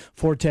Moines,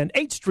 410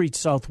 8th Street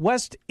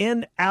Southwest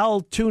in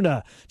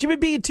Altoona. Jimmy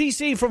B and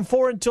TC from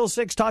 4 until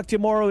 6. Talk to you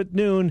tomorrow at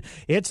noon.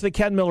 It's the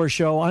Ken Miller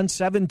Show on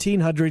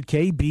 1700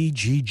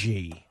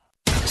 KBGG.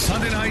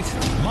 Sunday night,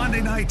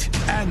 Monday night,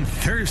 and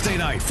Thursday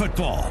night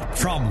football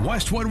from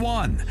Westwood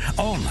One,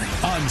 only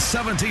on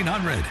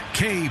 1700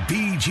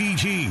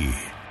 KBGG.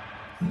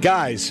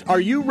 Guys, are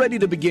you ready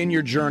to begin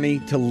your journey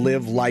to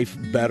live life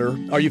better?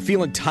 Are you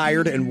feeling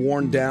tired and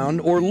worn down,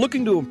 or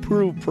looking to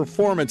improve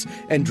performance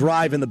and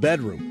drive in the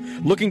bedroom?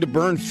 Looking to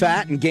burn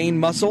fat and gain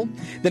muscle?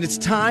 Then it's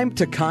time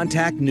to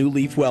contact New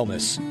Leaf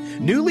Wellness.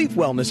 New Leaf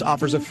Wellness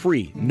offers a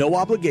free,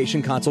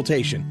 no-obligation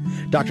consultation.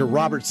 Dr.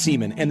 Robert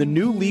Seaman and the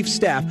New Leaf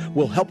staff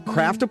will help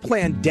craft a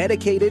plan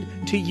dedicated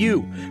to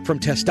you. From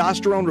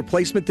testosterone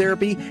replacement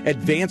therapy,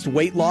 advanced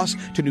weight loss,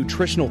 to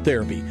nutritional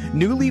therapy,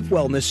 New Leaf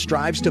Wellness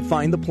strives to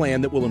find the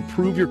plan that will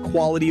improve your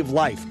quality of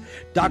life.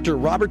 Dr.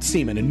 Robert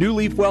Seaman and New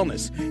Leaf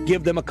Wellness.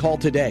 Give them a call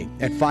today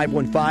at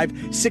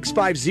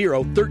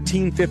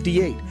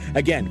 515-650-1358.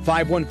 Again,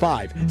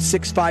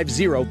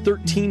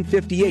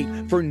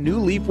 515-650-1358 for New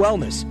Leaf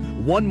Wellness.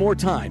 One more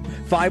time,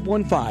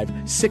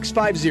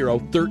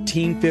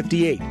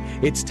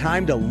 515-650-1358. It's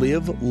time to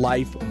live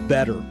life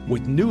better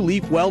with New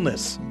Leaf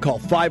Wellness. Call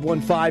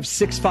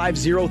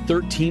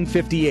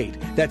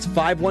 515-650-1358. That's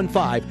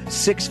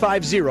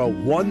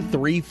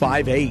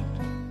 515-650-1358.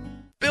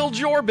 Build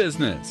your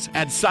business.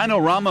 At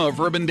Sinorama of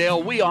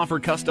Urbandale, we offer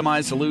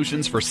customized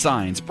solutions for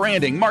signs,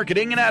 branding,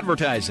 marketing, and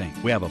advertising.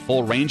 We have a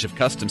full range of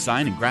custom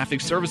sign and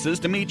graphic services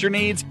to meet your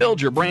needs,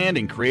 build your brand,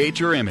 and create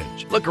your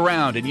image. Look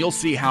around and you'll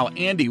see how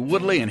Andy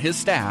Woodley and his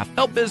staff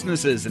help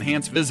businesses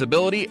enhance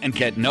visibility and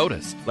get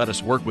noticed. Let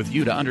us work with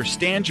you to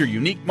understand your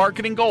unique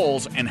marketing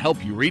goals and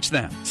help you reach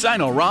them.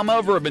 Sinorama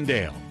of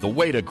Urbandale, the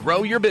way to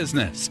grow your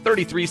business.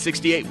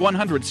 3368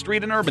 100th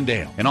Street in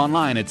Urbandale and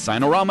online at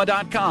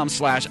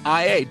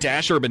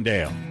sinorama.com/IA-Urbandale.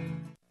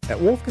 At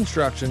Wolf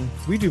Construction,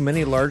 we do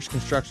many large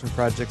construction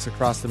projects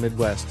across the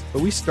Midwest,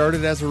 but we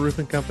started as a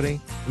roofing company,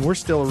 and we're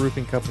still a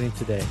roofing company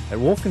today. At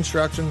Wolf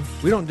Construction,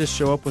 we don't just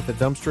show up with a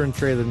dumpster and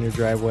trailer in your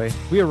driveway.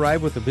 We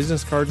arrive with a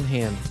business card in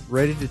hand,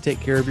 ready to take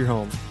care of your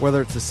home.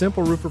 Whether it's a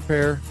simple roof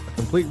repair, a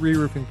complete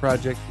re-roofing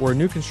project, or a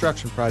new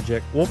construction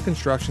project, Wolf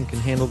Construction can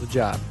handle the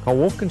job. Call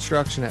Wolf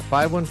Construction at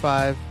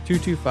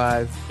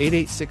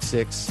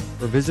 515-225-8866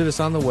 or visit us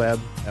on the web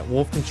at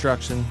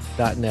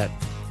wolfconstruction.net.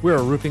 We're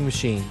a roofing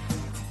machine.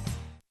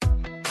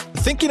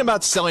 Thinking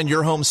about selling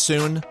your home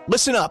soon?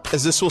 Listen up,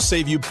 as this will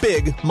save you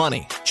big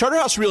money.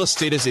 Charterhouse Real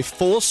Estate is a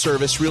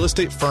full-service real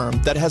estate firm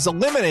that has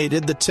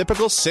eliminated the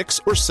typical 6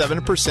 or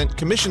 7%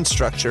 commission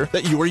structure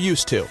that you are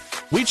used to.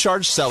 We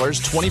charge sellers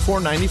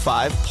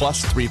 $24.95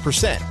 plus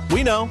 3%.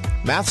 We know,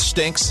 math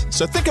stinks,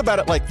 so think about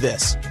it like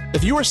this.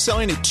 If you were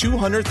selling a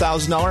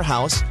 $200,000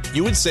 house,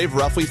 you would save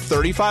roughly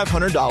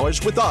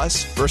 $3,500 with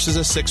us versus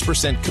a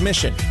 6%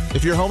 commission.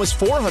 If your home is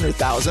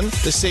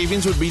 $400,000, the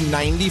savings would be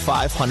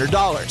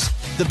 $9,500.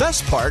 The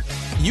best part,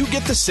 you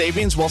get the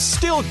savings while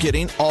still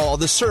getting all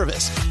the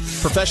service.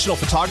 Professional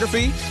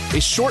photography,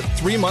 a short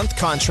 3-month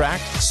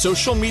contract,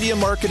 social media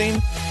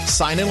marketing,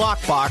 sign and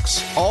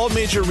lockbox, all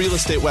major real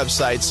estate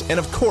websites, and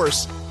of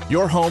course,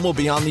 your home will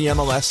be on the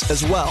MLS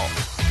as well.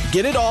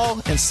 Get it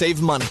all and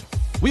save money.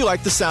 We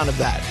like the sound of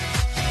that.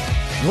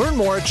 Learn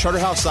more at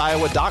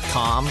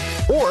charterhouseiowa.com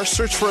or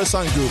search for us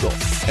on Google.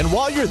 And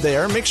while you're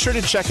there, make sure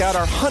to check out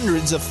our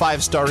hundreds of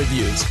 5-star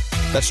reviews.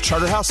 That's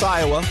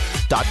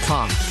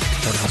charterhouseiowa.com.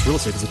 Charterhouse Real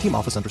Estate is a team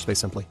office under Space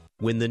Simply.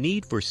 When the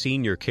need for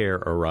senior care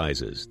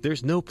arises,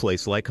 there's no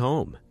place like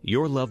home.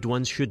 Your loved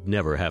ones should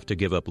never have to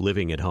give up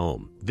living at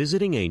home.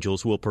 Visiting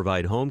Angels will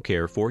provide home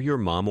care for your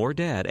mom or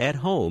dad at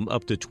home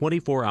up to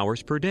 24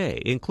 hours per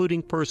day,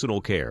 including personal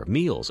care,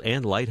 meals,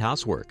 and light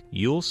housework.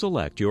 You'll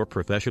select your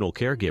professional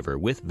caregiver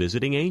with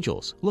Visiting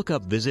Angels. Look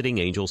up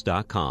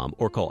visitingangels.com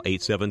or call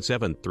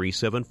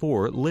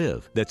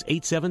 877-374-LIVE. That's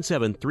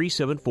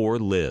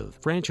 877-374-LIVE.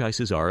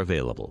 Franchises are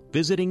available.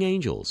 Visiting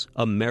Angels,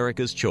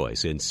 America's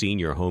choice in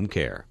senior home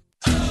care.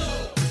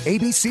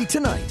 ABC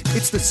Tonight.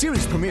 It's the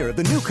series premiere of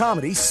the new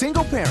comedy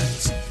Single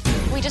Parents.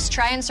 We just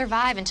try and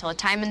survive until a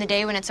time in the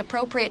day when it's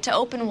appropriate to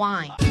open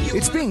wine.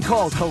 It's being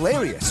called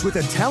hilarious with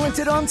a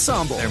talented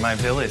ensemble. They're my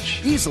village.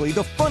 Easily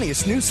the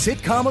funniest new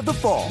sitcom of the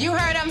fall. You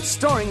heard him.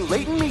 Starring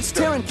Leighton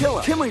Meester, Taran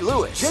Killam, Kimberly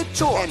Lewis, Jake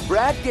Chor, and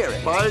Brad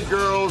Garrett. Bye,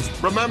 girls.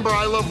 Remember,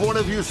 I love one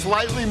of you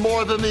slightly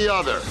more than the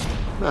other.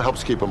 That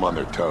helps keep them on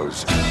their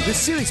toes. The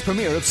series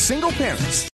premiere of Single Parents.